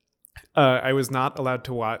I was not allowed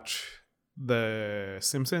to watch The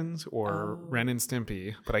Simpsons or Ren and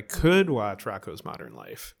Stimpy, but I could watch Rocko's Modern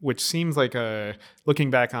Life, which seems like looking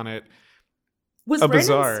back on it, was Ren and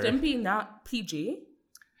Stimpy not PG?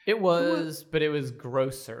 It was, but it was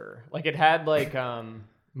grosser. Like, it had, like,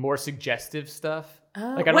 more suggestive stuff.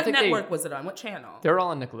 Like, I don't what think network was it on? What channel? They were all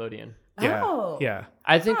on Nickelodeon. Yeah.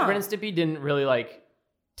 I think Ren and Stimpy didn't really, like,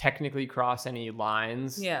 technically cross any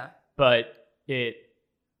lines. Yeah. But it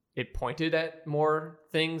pointed at more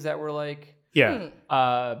things that were, like,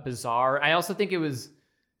 bizarre. I also think it was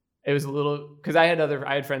a little, because I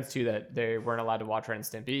had friends too that they weren't allowed to watch Ren and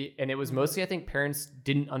Stimpy, and it was mostly, I think, parents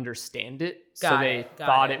didn't understand it, so they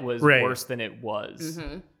thought it was worse than it was.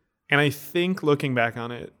 And I think looking back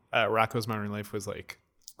on it, Rocko's Modern Life was, like,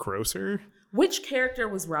 grosser. Which character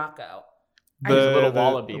was Rocko? He's a little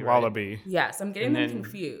wallaby. The wallaby. Yes, I'm getting them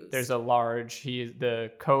confused. There's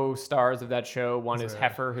the co-stars of that show. One is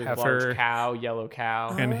Heifer, who's a large cow, yellow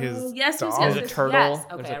cow, and his dog. There's a turtle. Yes.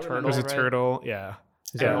 Okay, there's a turtle. Yeah.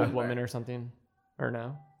 Is it an old woman or something? Or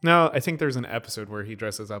no? No, I think there's an episode where he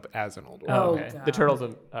dresses up as an old woman. Oh, okay. The turtle's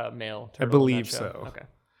a male turtle. I believe so. Okay.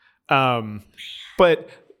 But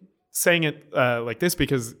saying it like this,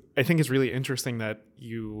 because I think it's really interesting that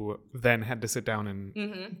you then had to sit down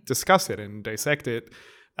and discuss it and dissect it,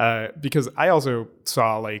 because I also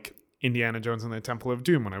saw, like, Indiana Jones and the Temple of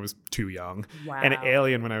Doom when I was too young, and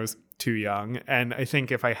Alien when I was too young. And I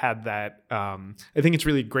think if I had that, I think it's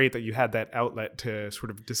really great that you had that outlet to sort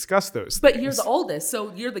of discuss those But things. you're the oldest,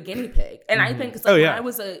 so you're the guinea pig. And I think, cause, like, when I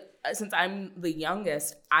was since I'm the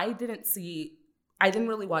youngest, I didn't see I didn't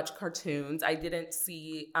really watch cartoons. I didn't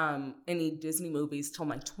see any Disney movies till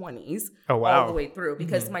my 20s. Oh, wow. All the way through,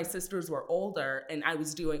 because my sisters were older and I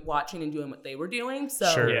was watching and doing what they were doing.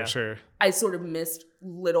 So Sure. I sort of missed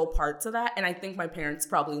little parts of that. And I think my parents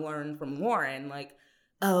probably learned from Lauren, like,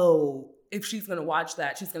 oh, if she's going to watch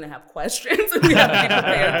that, she's going to have questions. And we have to be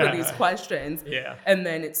prepared for these questions. Yeah. And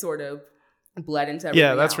then it sort of bled into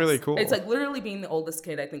everything that's else. really cool. It's like literally being the oldest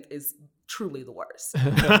kid, I think, is truly the worst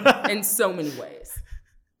in so many ways.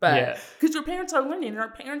 But because your parents are learning, and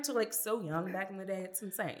our parents are like so young back in the day, it's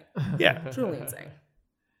insane. Yeah. Truly insane.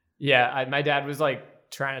 Yeah. My dad was like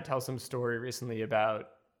trying to tell some story recently about,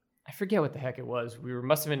 I forget what the heck it was. We were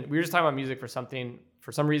just talking about music for something.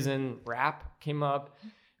 For some reason, rap came up.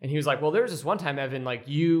 And he was like, well, there was this one time, Evan, like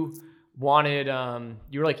you wanted,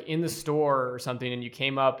 you were like in the store or something and you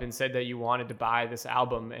came up and said that you wanted to buy this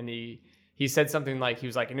album. And he said something like, he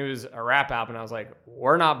was like, and it was a rap album. And I was like,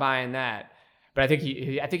 we're not buying that. But I think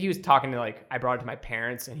he was talking to, like, I brought it to my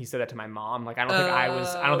parents and he said that to my mom. Like, I don't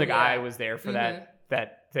think I was there for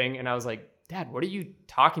that thing. And I was like, Dad, what are you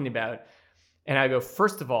talking about? And I go,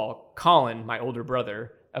 first of all, Colin, my older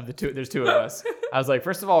brother, of the two, there's two of us. I was like,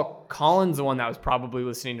 first of all, Colin's the one that was probably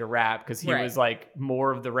listening to rap because he was like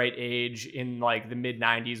more of the right age in like the mid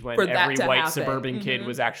 90s when every white suburban kid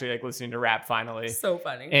was actually like listening to rap finally. So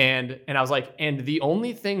funny. And I was like, and the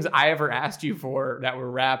only things I ever asked you for that were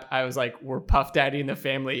rap, I was like, were Puff Daddy and the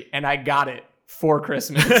Family, and I got it for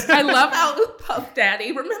Christmas. I love how Puff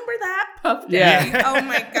Daddy. Remember that? Puff Daddy. Yeah. Oh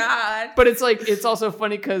my God. But it's like, it's also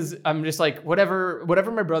funny because I'm just like, whatever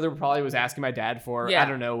my brother probably was asking my dad for, I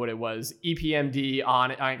don't know what it was. EPMD,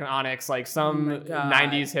 Onyx, like some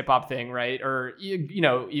 90s hip hop thing, right? Or, you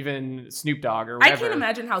know, even Snoop Dogg or whatever. I can't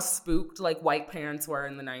imagine how spooked like white parents were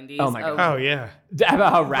in the 90s. Oh my God. Oh yeah.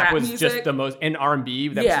 About how rap was music. Just the most, and R&B,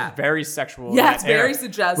 that was very sexual. Yeah, it's very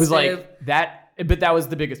suggestive. Was like that. But that was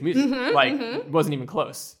the biggest music. Wasn't even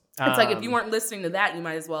close. It's like if you weren't listening to that, you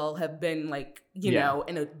might as well have been like, you know,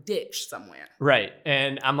 in a ditch somewhere. Right.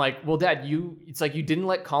 And I'm like, well, Dad, it's like you didn't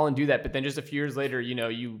let Colin do that. But then just a few years later, you know,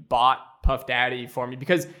 you bought Puff Daddy for me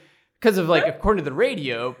because of like, according to the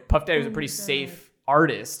radio, Puff Daddy was a pretty safe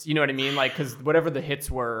artist. You know what I mean? Like, because whatever the hits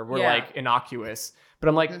were like innocuous. But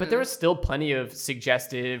I'm like, but there was still plenty of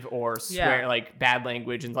suggestive or swear, like bad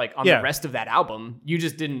language and like on the rest of that album. You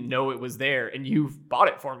just didn't know it was there and you bought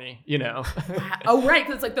it for me, you know? Oh, right.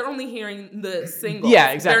 Because like they're only hearing the single. Yeah,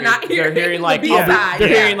 exactly. They're hearing like,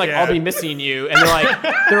 hearing like, I'll be missing you. And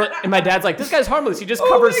and my dad's like, this guy's harmless. He just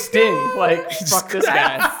covers Sting. Gosh. Like, fuck this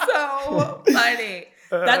guy. That's so funny.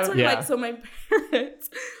 That's when like, so my parents,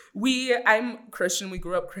 I'm Christian. We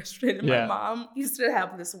grew up Christian. And my mom used to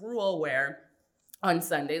have this rule where on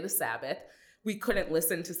Sunday, the Sabbath, we couldn't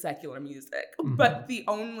listen to secular music. Mm-hmm. But the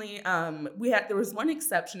only, there was one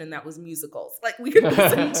exception, and that was musicals. Like, we could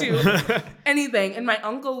listen to anything. And my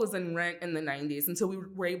uncle was in Rent in the 90s, and so we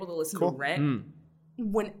were able to listen to Rent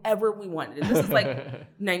whenever we wanted. And this is like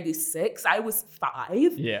 96. I was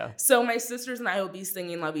 5. Yeah. So my sisters and I would be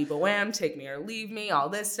singing La Viva Wham, Take Me or Leave Me, all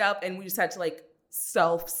this stuff. And we just had to, like,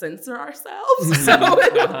 self-censor ourselves. So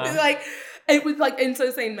it would be like... It was like, instead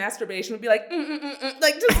of saying masturbation, would be like,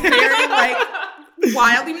 like just very like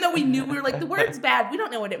wild, even though we knew we were like, the word's bad. We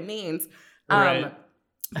don't know what it means. Right.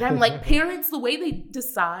 But I'm like, parents, the way they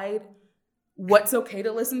decide what's okay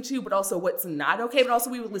to listen to, but also what's not okay. But also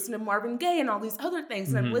we would listen to Marvin Gaye and all these other things.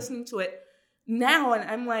 And I'm listening to it now and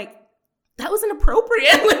I'm like, that was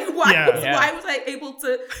inappropriate. Like, why was I able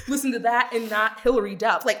to listen to that and not Hillary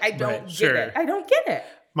Duff? Like, I don't get it. I don't get it.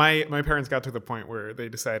 My parents got to the point where they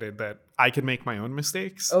decided that I could make my own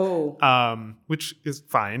mistakes. Which is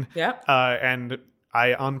fine. Yeah. And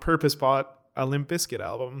I on purpose bought a Limp Bizkit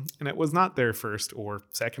album, and it was not their first or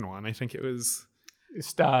second one. I think it was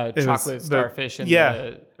chocolate starfish and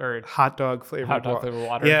or hot dog flavored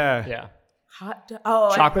water. Yeah.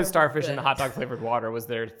 Chocolate starfish and the hot dog flavored water was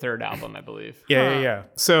their third album, I believe. Yeah.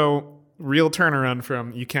 So real turnaround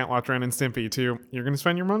from you can't watch Ren and Stimpy to you're going to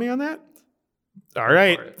spend your money on that? All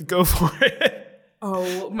right, go for it.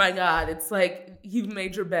 Oh my God. It's like, you've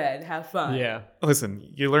made your bed. Have fun. Yeah. Listen,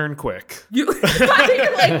 you learn quick.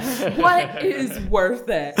 Like, what is worth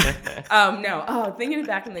it? Thinking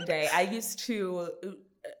back in the day, I used to,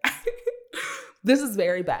 this is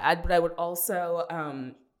very bad, but I would also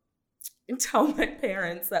tell my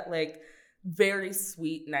parents that like very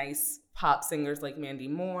sweet, nice pop singers like Mandy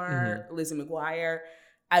Moore, Lizzie McGuire,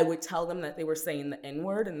 I would tell them that they were saying the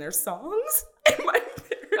N-word in their songs. And my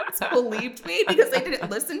parents believed me because they didn't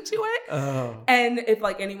listen to it. Oh. And if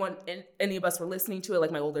like any of us were listening to it,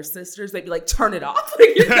 like my older sisters, they'd be like, turn it off.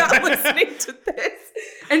 Like, you're not listening to this.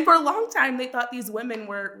 And for a long time, they thought these women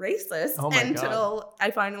were racist until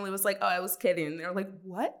I finally was like, oh, I was kidding. And they're like,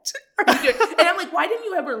 what are you doing? And I'm like, why didn't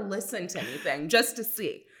you ever listen to anything just to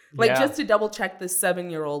see? Like, just to double check this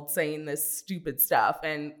 7-year-old saying this stupid stuff.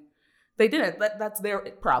 And they didn't. That's their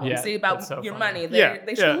problem. See, about your money.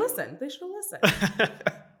 They should listen. They should listen.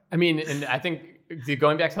 I mean, and I think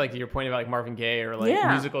going back to like your point about like Marvin Gaye or like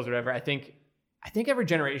musicals or whatever, I think every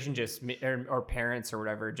generation just, or parents or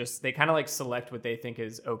whatever, just they kind of like select what they think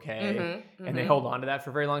is okay, and they hold on to that for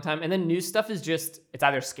a very long time. And then new stuff is just, it's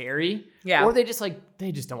either scary, or they just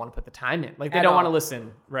don't want to put the time in. Like they don't want to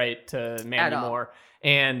listen to Mandy Moore,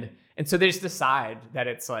 and so they just decide that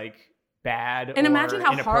it's like bad. And imagine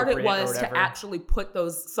how hard it was to actually put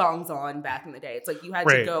those songs on back in the day. It's like you had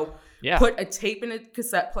to go put a tape in a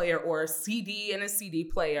cassette player or a CD in a CD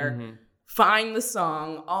player. Find the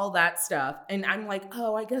song, all that stuff. And I'm like,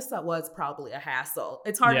 oh, I guess that was probably a hassle.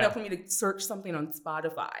 It's hard enough for me to search something on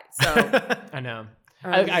Spotify. So I know.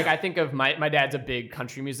 I think of my dad's a big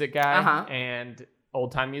country music guy and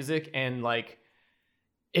old time music. And like,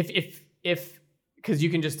 if because you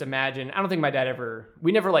can just imagine, I don't think my dad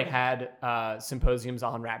we never like had symposiums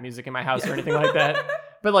on rap music in my house or anything like that.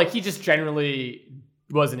 But like, he just generally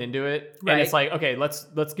wasn't into it. Right. And it's like, okay, let's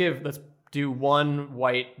do one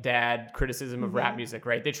white dad criticism of rap music,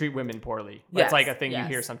 right? They treat women poorly. That's like a thing you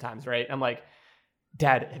hear sometimes, right? I'm like,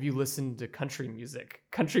 Dad, have you listened to country music?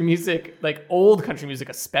 Country music, like old country music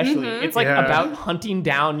especially. It's like about hunting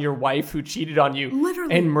down your wife who cheated on you,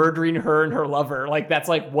 literally, and murdering her and her lover. Like that's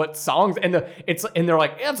like what songs, and they're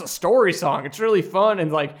like, it's a story song. It's really fun,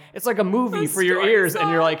 and like it's like a movie for your ears, and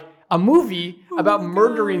you're like, a movie about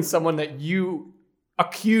murdering someone that you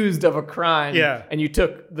accused of a crime, and you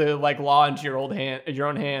took the like law into your own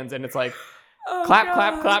hands, and it's like,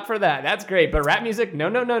 clap for that. That's great. But rap music, no.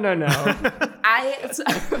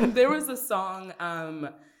 There was a song,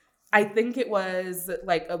 I think it was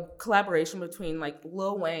like a collaboration between like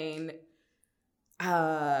Lil Wayne,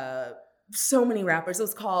 so many rappers. It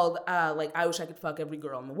was called like I Wish I Could Fuck Every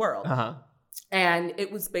Girl in the World. And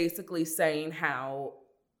it was basically saying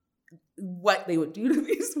what they would do to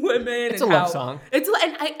these women. It's a love song.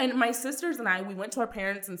 And my sisters and I, we went to our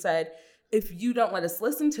parents and said, if you don't let us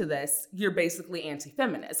listen to this, you're basically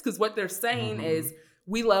anti-feminist. Because what they're saying is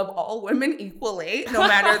we love all women equally, no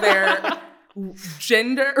matter their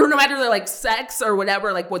gender, or no matter their like sex or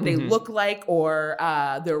whatever, like what they look like, or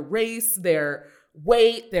their race, their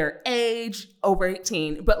weight, their age, over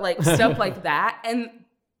 18, but like stuff like that. And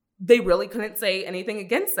they really couldn't say anything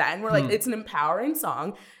against that. And we're like, it's an empowering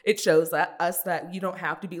song. It shows us that you don't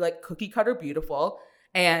have to be like cookie cutter beautiful,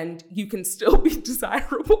 and you can still be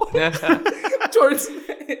desirable towards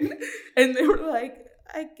men. And they were like,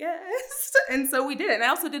 I guess. And so we did it. And I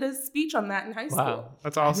also did a speech on that in high school. Wow,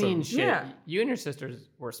 that's awesome. I mean, shit, you and your sisters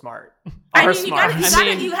were smart. You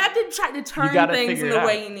have to try to turn things in the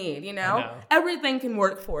way you need, you know? Everything can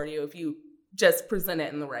work for you if you just present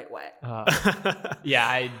it in the right way.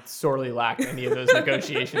 I sorely lacked any of those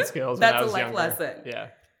negotiation skills when I was younger. That's a life lesson. Yeah.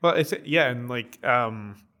 Well, and like, I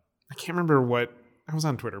can't remember what, I was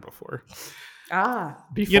on Twitter before.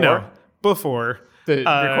 Before the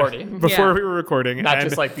recording. Before we were recording. Not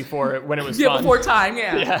just like before, when it was fun. Before time,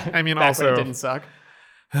 I mean, back also, when it didn't suck.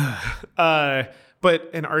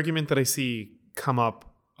 But an argument that I see come up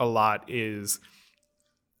a lot is,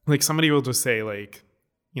 like, somebody will just say, like,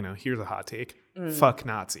 you know, here's a hot take. Fuck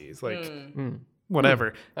Nazis. Like,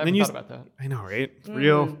 whatever. I haven't thought about that. I know, right?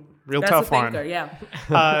 Real That's tough a thinker,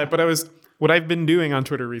 one. But what I've been doing on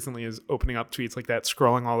Twitter recently is opening up tweets like that,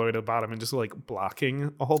 scrolling all the way to the bottom, and just like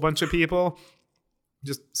blocking a whole bunch of people.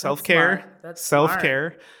 Just self-care. That's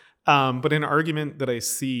self-care. But an argument that I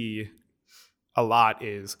see a lot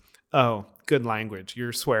is, oh, good language.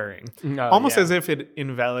 You're swearing. Almost as if it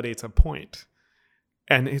invalidates a point.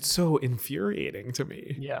 And it's so infuriating to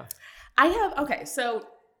me. Yeah. So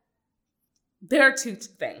there are two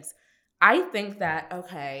things. I think that,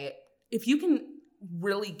 if you can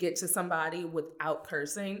really get to somebody without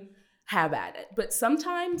cursing, have at it. But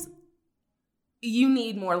sometimes you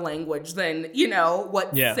need more language than,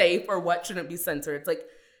 what's safe or what shouldn't be censored. It's like,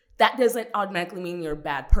 that doesn't automatically mean you're a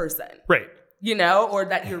bad person. Right. Or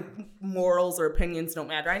that your morals or opinions don't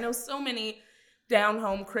matter. I know so many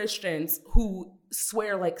down-home Christians who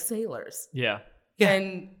swear like sailors. Yeah.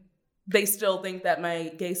 And they still think that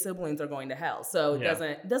my gay siblings are going to hell. So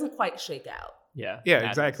it doesn't quite shake out. Yeah. Yeah,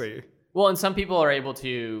 exactly. Well, and some people are able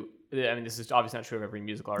to I mean, this is obviously not true of every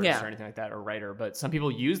musical artist or anything like that or writer, but some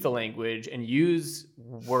people use the language and use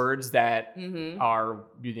words that are,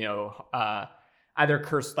 either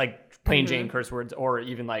curse, like plain Jane curse words, or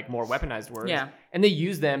even like more weaponized words. Yeah. And they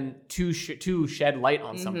use them to shed light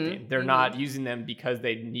on something. They're not using them because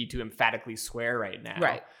they need to emphatically swear right now.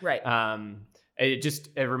 Right.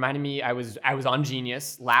 It reminded me, I was on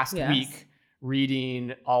Genius last week,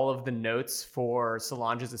 reading all of the notes for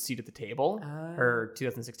Solange's A Seat at the Table, her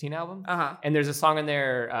 2016 album. And there's a song in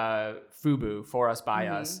there, FUBU, For Us, By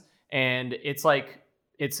Us. And it's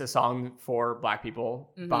a song for Black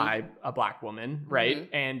people by a Black woman, right?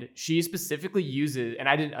 And she specifically uses, and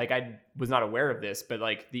I was not aware of this, but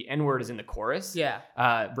like the N-word is in the chorus. Yeah.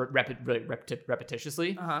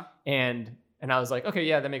 Repetitiously. And I was like, okay,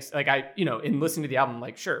 yeah, that makes, like, in listening to the album,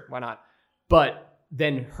 like, sure, why not? But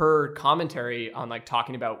then her commentary on like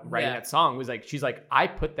talking about writing that song was like, she's like, I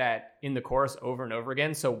put that in the chorus over and over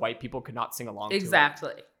again so white people could not sing along to it.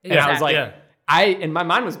 And I was like, and my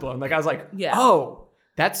mind was blown. Like, I was like, oh,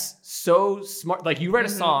 that's so smart. Like, you write a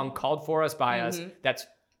song called For Us, By Us that's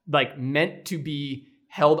like meant to be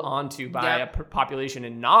held onto by a population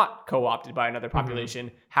and not co-opted by another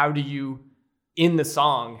population. How do you, in the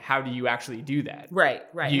song, how do you actually do that? Right.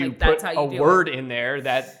 You like, put that's how you a word in there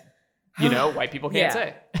that, white people can't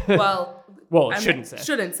say. Well, shouldn't say.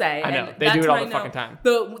 Shouldn't say. I know. They do it all the fucking time.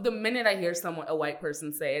 The minute I hear a white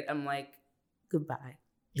person say it, I'm like, goodbye.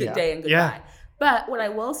 Good day and goodbye. Yeah. But what I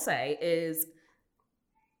will say is,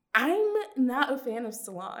 I'm not a fan of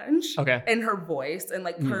Solange and her voice and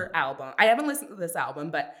like her album. I haven't listened to this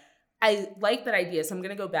album, but I like that idea. So I'm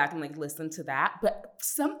going to go back and like listen to that. But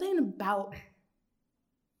something about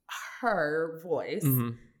her voice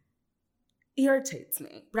irritates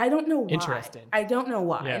me, but I don't know why. Interesting. I don't know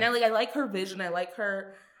why. Yeah. And I like her vision. I like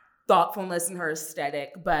her thoughtfulness and her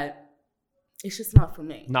aesthetic, but it's just not for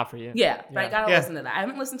me. Not for you. Yeah, but I gotta listen to that. I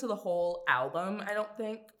haven't listened to the whole album, I don't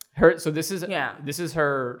think. This is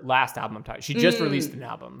her last album. I'm talking. She just released an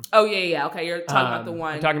album. Oh yeah. Okay, you're talking about the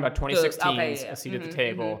one. I'm talking about 2016's A Seat at the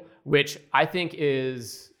Table, which I think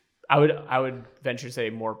is, I would venture to say,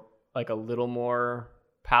 more like a little more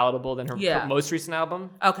palatable than her most recent album.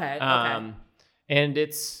 Okay. And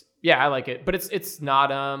it's, I like it, but it's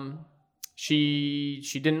not, she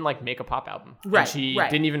didn't like make a pop album. Right. And she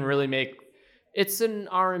didn't even really make, it's an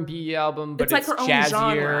R&B album, but it's like her own jazzier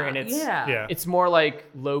genre. And it's more like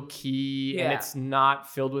low key and it's not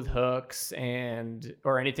filled with hooks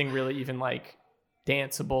or anything really even like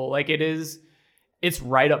danceable. Like it's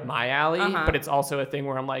right up my alley, but it's also a thing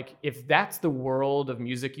where I'm like, if that's the world of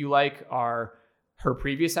music you like, are her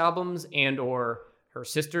previous albums and or her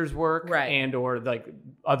sister's work and or like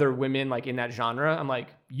other women like in that genre, I'm like,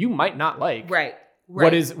 you might not like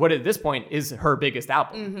what at this point is her biggest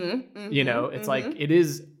album. It's like, it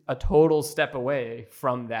is a total step away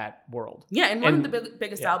from that world. Yeah, and one of the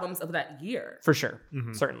biggest albums of that year. For sure.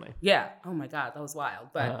 Certainly. Yeah. Oh my God, that was wild.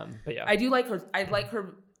 But yeah. I do like her. I like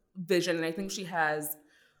her vision, and I think she has,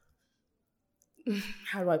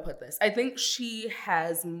 how do I put this? I think she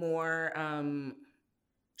has more,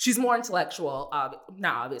 she's more intellectual,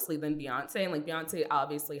 not obviously, than Beyonce. And like Beyonce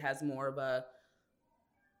obviously has more of a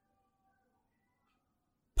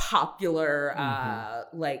popular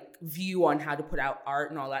like view on how to put out art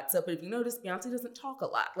and all that stuff. But if you notice, Beyonce doesn't talk a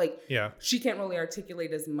lot. Like she can't really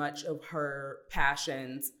articulate as much of her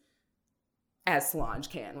passions as Solange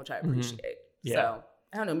can, which I appreciate. So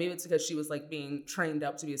I don't know, maybe it's because she was like being trained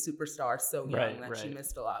up to be a superstar so young that she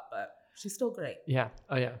missed a lot, but she's still great. Yeah.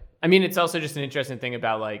 Oh yeah. I mean, it's also just an interesting thing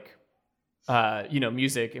about like,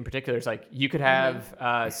 music in particular. It's like you could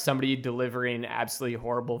have somebody delivering absolutely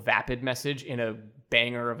horrible vapid message in a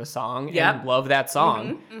banger of a song and love that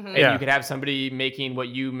song. And you could have somebody making what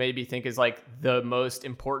you maybe think is like the most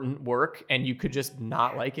important work and you could just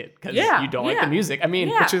not like it because you don't like the music. I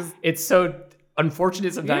mean, it's so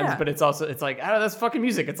unfortunate sometimes, but it's also, it's like, oh, that's fucking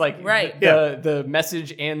music. It's like the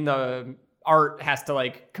message and the art has to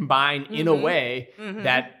like combine in a way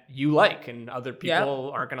that you like and other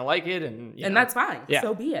people aren't going to like it. And that's fine.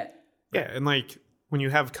 So be it. Yeah. And like when you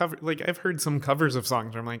have like I've heard some covers of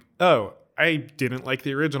songs where I'm like, oh, I didn't like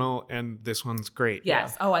the original and this one's great.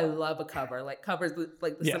 Yes. Oh, I love a cover. Like covers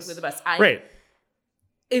like simply the best.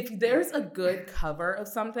 If there's a good cover of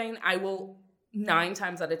something, I will 9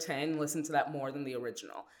 times out of 10 listen to that more than the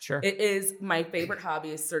original. Sure. It is my favorite hobby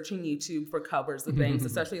is searching YouTube for covers of things,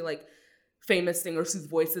 especially like famous singers whose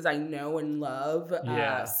voices I know and love,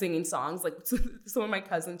 singing songs. Like some of my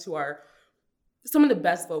cousins who are some of the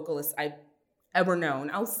best vocalists I've ever known,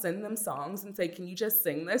 I'll send them songs and say, can you just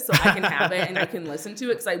sing this so I can have it and I can listen to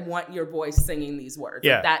it? Because I want your voice singing these words.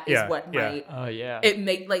 Yeah, Like, that is yeah, what yeah. my, it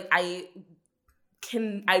make, like, I've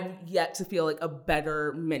yet to feel like a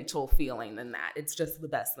better mental feeling than that. It's just the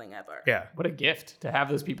best thing ever. Yeah. What a gift to have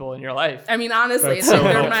those people in your life. I mean, honestly, That's it's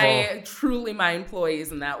like so they're truly my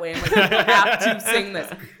employees in that way. I'm like, you have to sing this.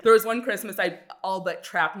 There was one Christmas I all but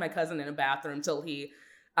trapped my cousin in a bathroom till he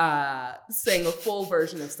sang a full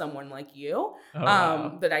version of Someone Like You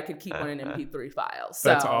wow. that I could keep on an MP3 file. So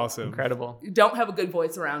That's awesome. Incredible. don't have a good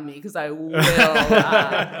voice around me because I will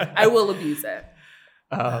abuse it.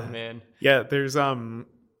 Oh, man. Yeah, there's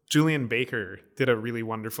Julian Baker did a really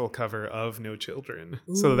wonderful cover of No Children.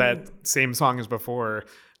 Ooh. So that same song as before,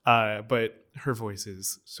 but her voice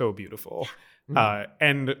is so beautiful.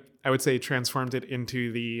 And I would say transformed it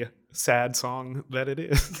into the sad song that it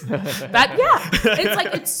is. It's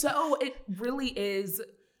like, it really is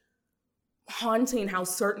haunting how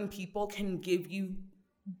certain people can give you,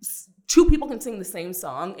 two people can sing the same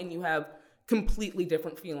song and you have completely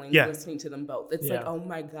different feelings listening to them both. It's like, oh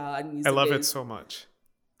my God. I love it so much.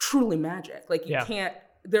 Truly magic. Like, you can't,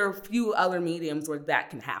 there are a few other mediums where that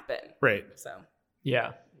can happen. Right. So.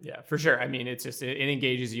 Yeah, for sure. I mean, it's just, it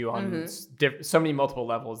engages you on so many multiple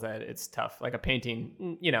levels that it's tough. Like a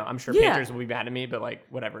painting, you know, I'm sure painters will be mad at me, but like,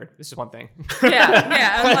 whatever. This is one thing.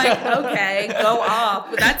 Yeah. I'm like, okay, go off.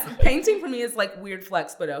 But that's, painting for me is like weird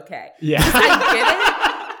flex, but okay. Yeah. I get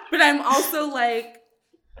it. But I'm also like,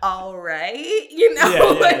 all right, you know,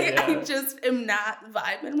 I just am not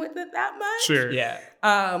vibing with it that much. Sure. Yeah.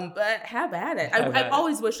 But have at it. I've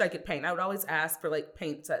always wished I could paint. I would always ask for like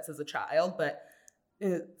paint sets as a child, but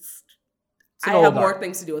I have more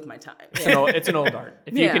things to do with my time. It's an old art.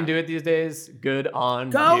 If you can do it these days, good on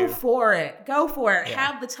you. Go for it. Yeah.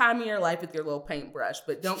 Yeah. Have the time of your life with your little paintbrush,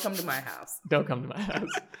 but don't come to my house. Don't come to my house.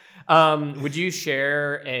 Would you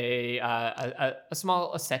share a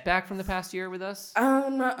small setback from the past year with us? Oh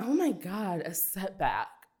my God, a setback.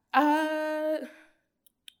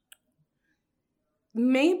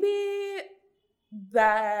 Maybe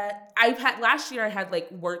that last year I had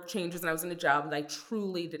like work changes and I was in a job that I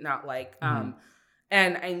truly did not like.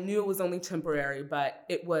 And I knew it was only temporary, but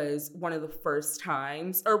it was one of the first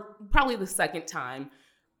times, or probably the second time,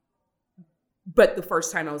 but the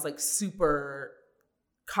first time I was like super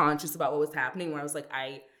conscious about what was happening, where I was like,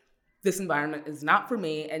 this environment is not for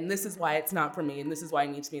me, and this is why it's not for me, and this is why I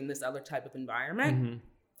need to be in this other type of environment.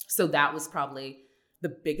 So that was probably the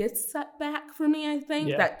biggest setback for me, I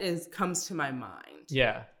think, that comes to my mind.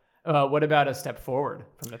 Yeah. What about a step forward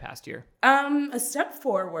from the past year? A step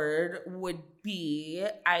forward would be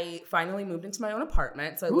I finally moved into my own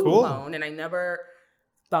apartment, so I live alone, and I never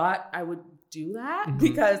thought I would do that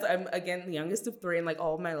because I'm, again, the youngest of three, and like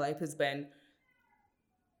all of my life has been,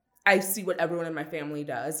 I see what everyone in my family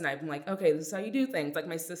does, and I'm like, okay, this is how you do things. Like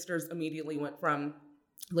my sisters immediately went from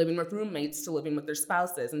living with roommates to living with their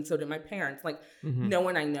spouses, and so did my parents. Like no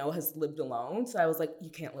one I know has lived alone, so I was like,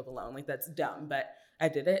 you can't live alone. Like that's dumb, but I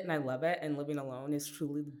did it and I love it, and living alone is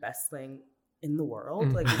truly the best thing in the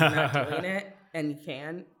world. Like if you're not doing it and you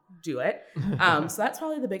can do it. So that's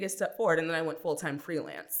probably the biggest step forward. And then I went full-time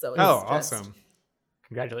freelance. So it's awesome.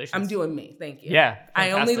 Congratulations. I'm doing me. Thank you. Yeah. Fantastic.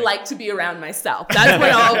 I only like to be around myself. That's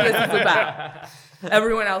what all of this is about.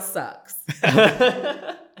 Everyone else sucks.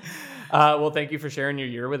 Well, thank you for sharing your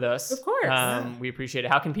year with us. Of course. We appreciate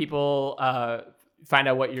it. How can people find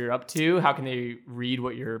out what you're up to? How can they read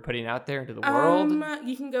what you're putting out there into the world?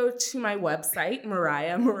 You can go to my website,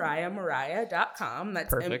 mariah.com. That's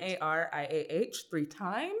Perfect. MARIAH 3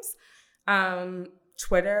 times.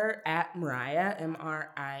 Twitter at Mariah,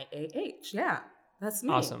 MRIAH. Yeah, that's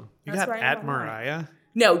me. Awesome. You got at Mariah?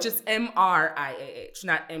 No, just MRIAH,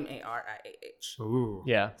 not MARIAH. Ooh.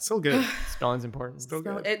 Yeah. Still good. Spelling's important. Still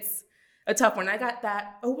So good. it's a tough one. I got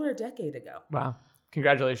that over a decade ago. Wow.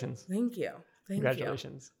 Congratulations. Thank you.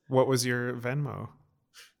 Congratulations. What was your Venmo?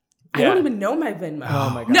 I don't even know my Venmo. Oh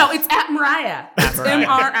my god. No, it's at Mariah. It's Mariah.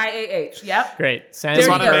 MRIAH. Yep. Great. Send Just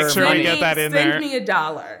There wanna you go. make sure we get that in there. Send me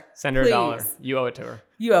 $1. Send her Please. $1. You owe it to her.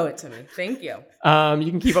 You owe it to me. Thank you. You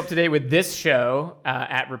can keep up to date with this show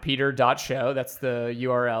at repeater.show. That's the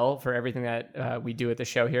URL for everything that we do at the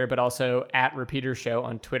show here, but also at Repeater Show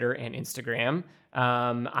on Twitter and Instagram.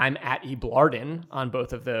 I'm at eBlarden on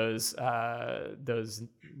both of those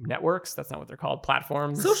networks. That's not what they're called.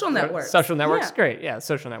 Platforms. Social networks. Social networks. Yeah. Great. Yeah.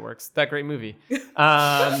 Social networks. That great movie.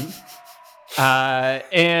 And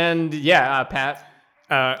yeah, Pat.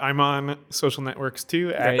 I'm on social networks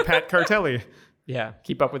too at Right. Pat Cartelli. Yeah.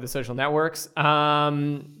 Keep up with the social networks.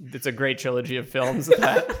 It's a great trilogy of films.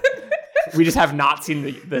 That We just have not seen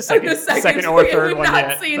the second or third one yet. We've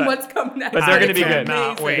not seen what's coming next. But they're going to be good.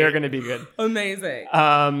 Amazing. They're going to be good. Amazing.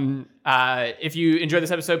 If you enjoyed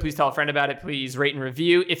this episode, please tell a friend about it. Please rate and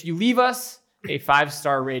review. If you leave us a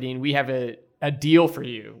 5-star rating, we have a deal for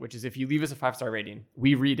you, which is if you leave us a 5-star rating,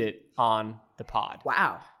 we read it on the pod.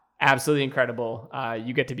 Wow. Absolutely incredible.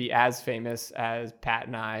 You get to be as famous as Pat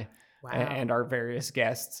and I Wow. and our various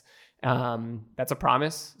guests. That's a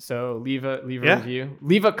promise. So leave a review.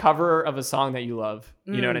 Leave a cover of a song that you love.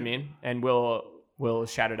 You know what I mean? And we'll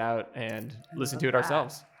shout it out and listen to it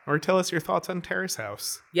ourselves. Or tell us your thoughts on Terrace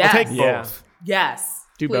House. Yes. I'll take both. Yes.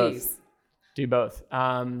 Do please. both. Do both.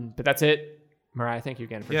 But that's it. Mariah, thank you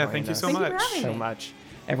again for joining us. Thank you so Thank you much. for having So me. much.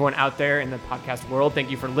 Everyone out there in the podcast world, thank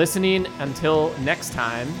you for listening. Until next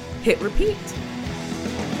time. Hit repeat.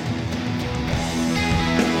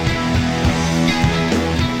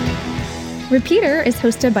 Repeater is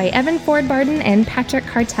hosted by Evan Ford Barden and Patrick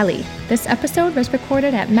Cartelli. This episode was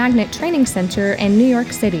recorded at Magnet Training Center in New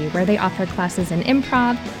York City, where they offer classes in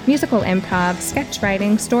improv, musical improv, sketch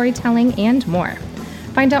writing, storytelling, and more.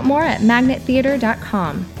 Find out more at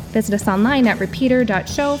magnettheater.com. Visit us online at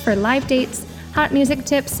repeater.show for live dates, hot music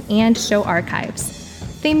tips, and show archives.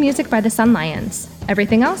 Theme music by the Sun Lions.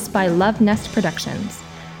 Everything else by Love Nest Productions.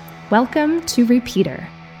 Welcome to Repeater.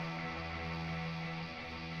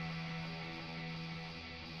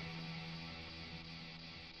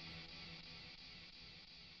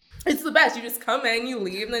 It's the best. You just come in, you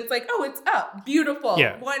leave, and it's like, oh, it's up. Beautiful.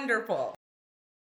 Yeah. Wonderful.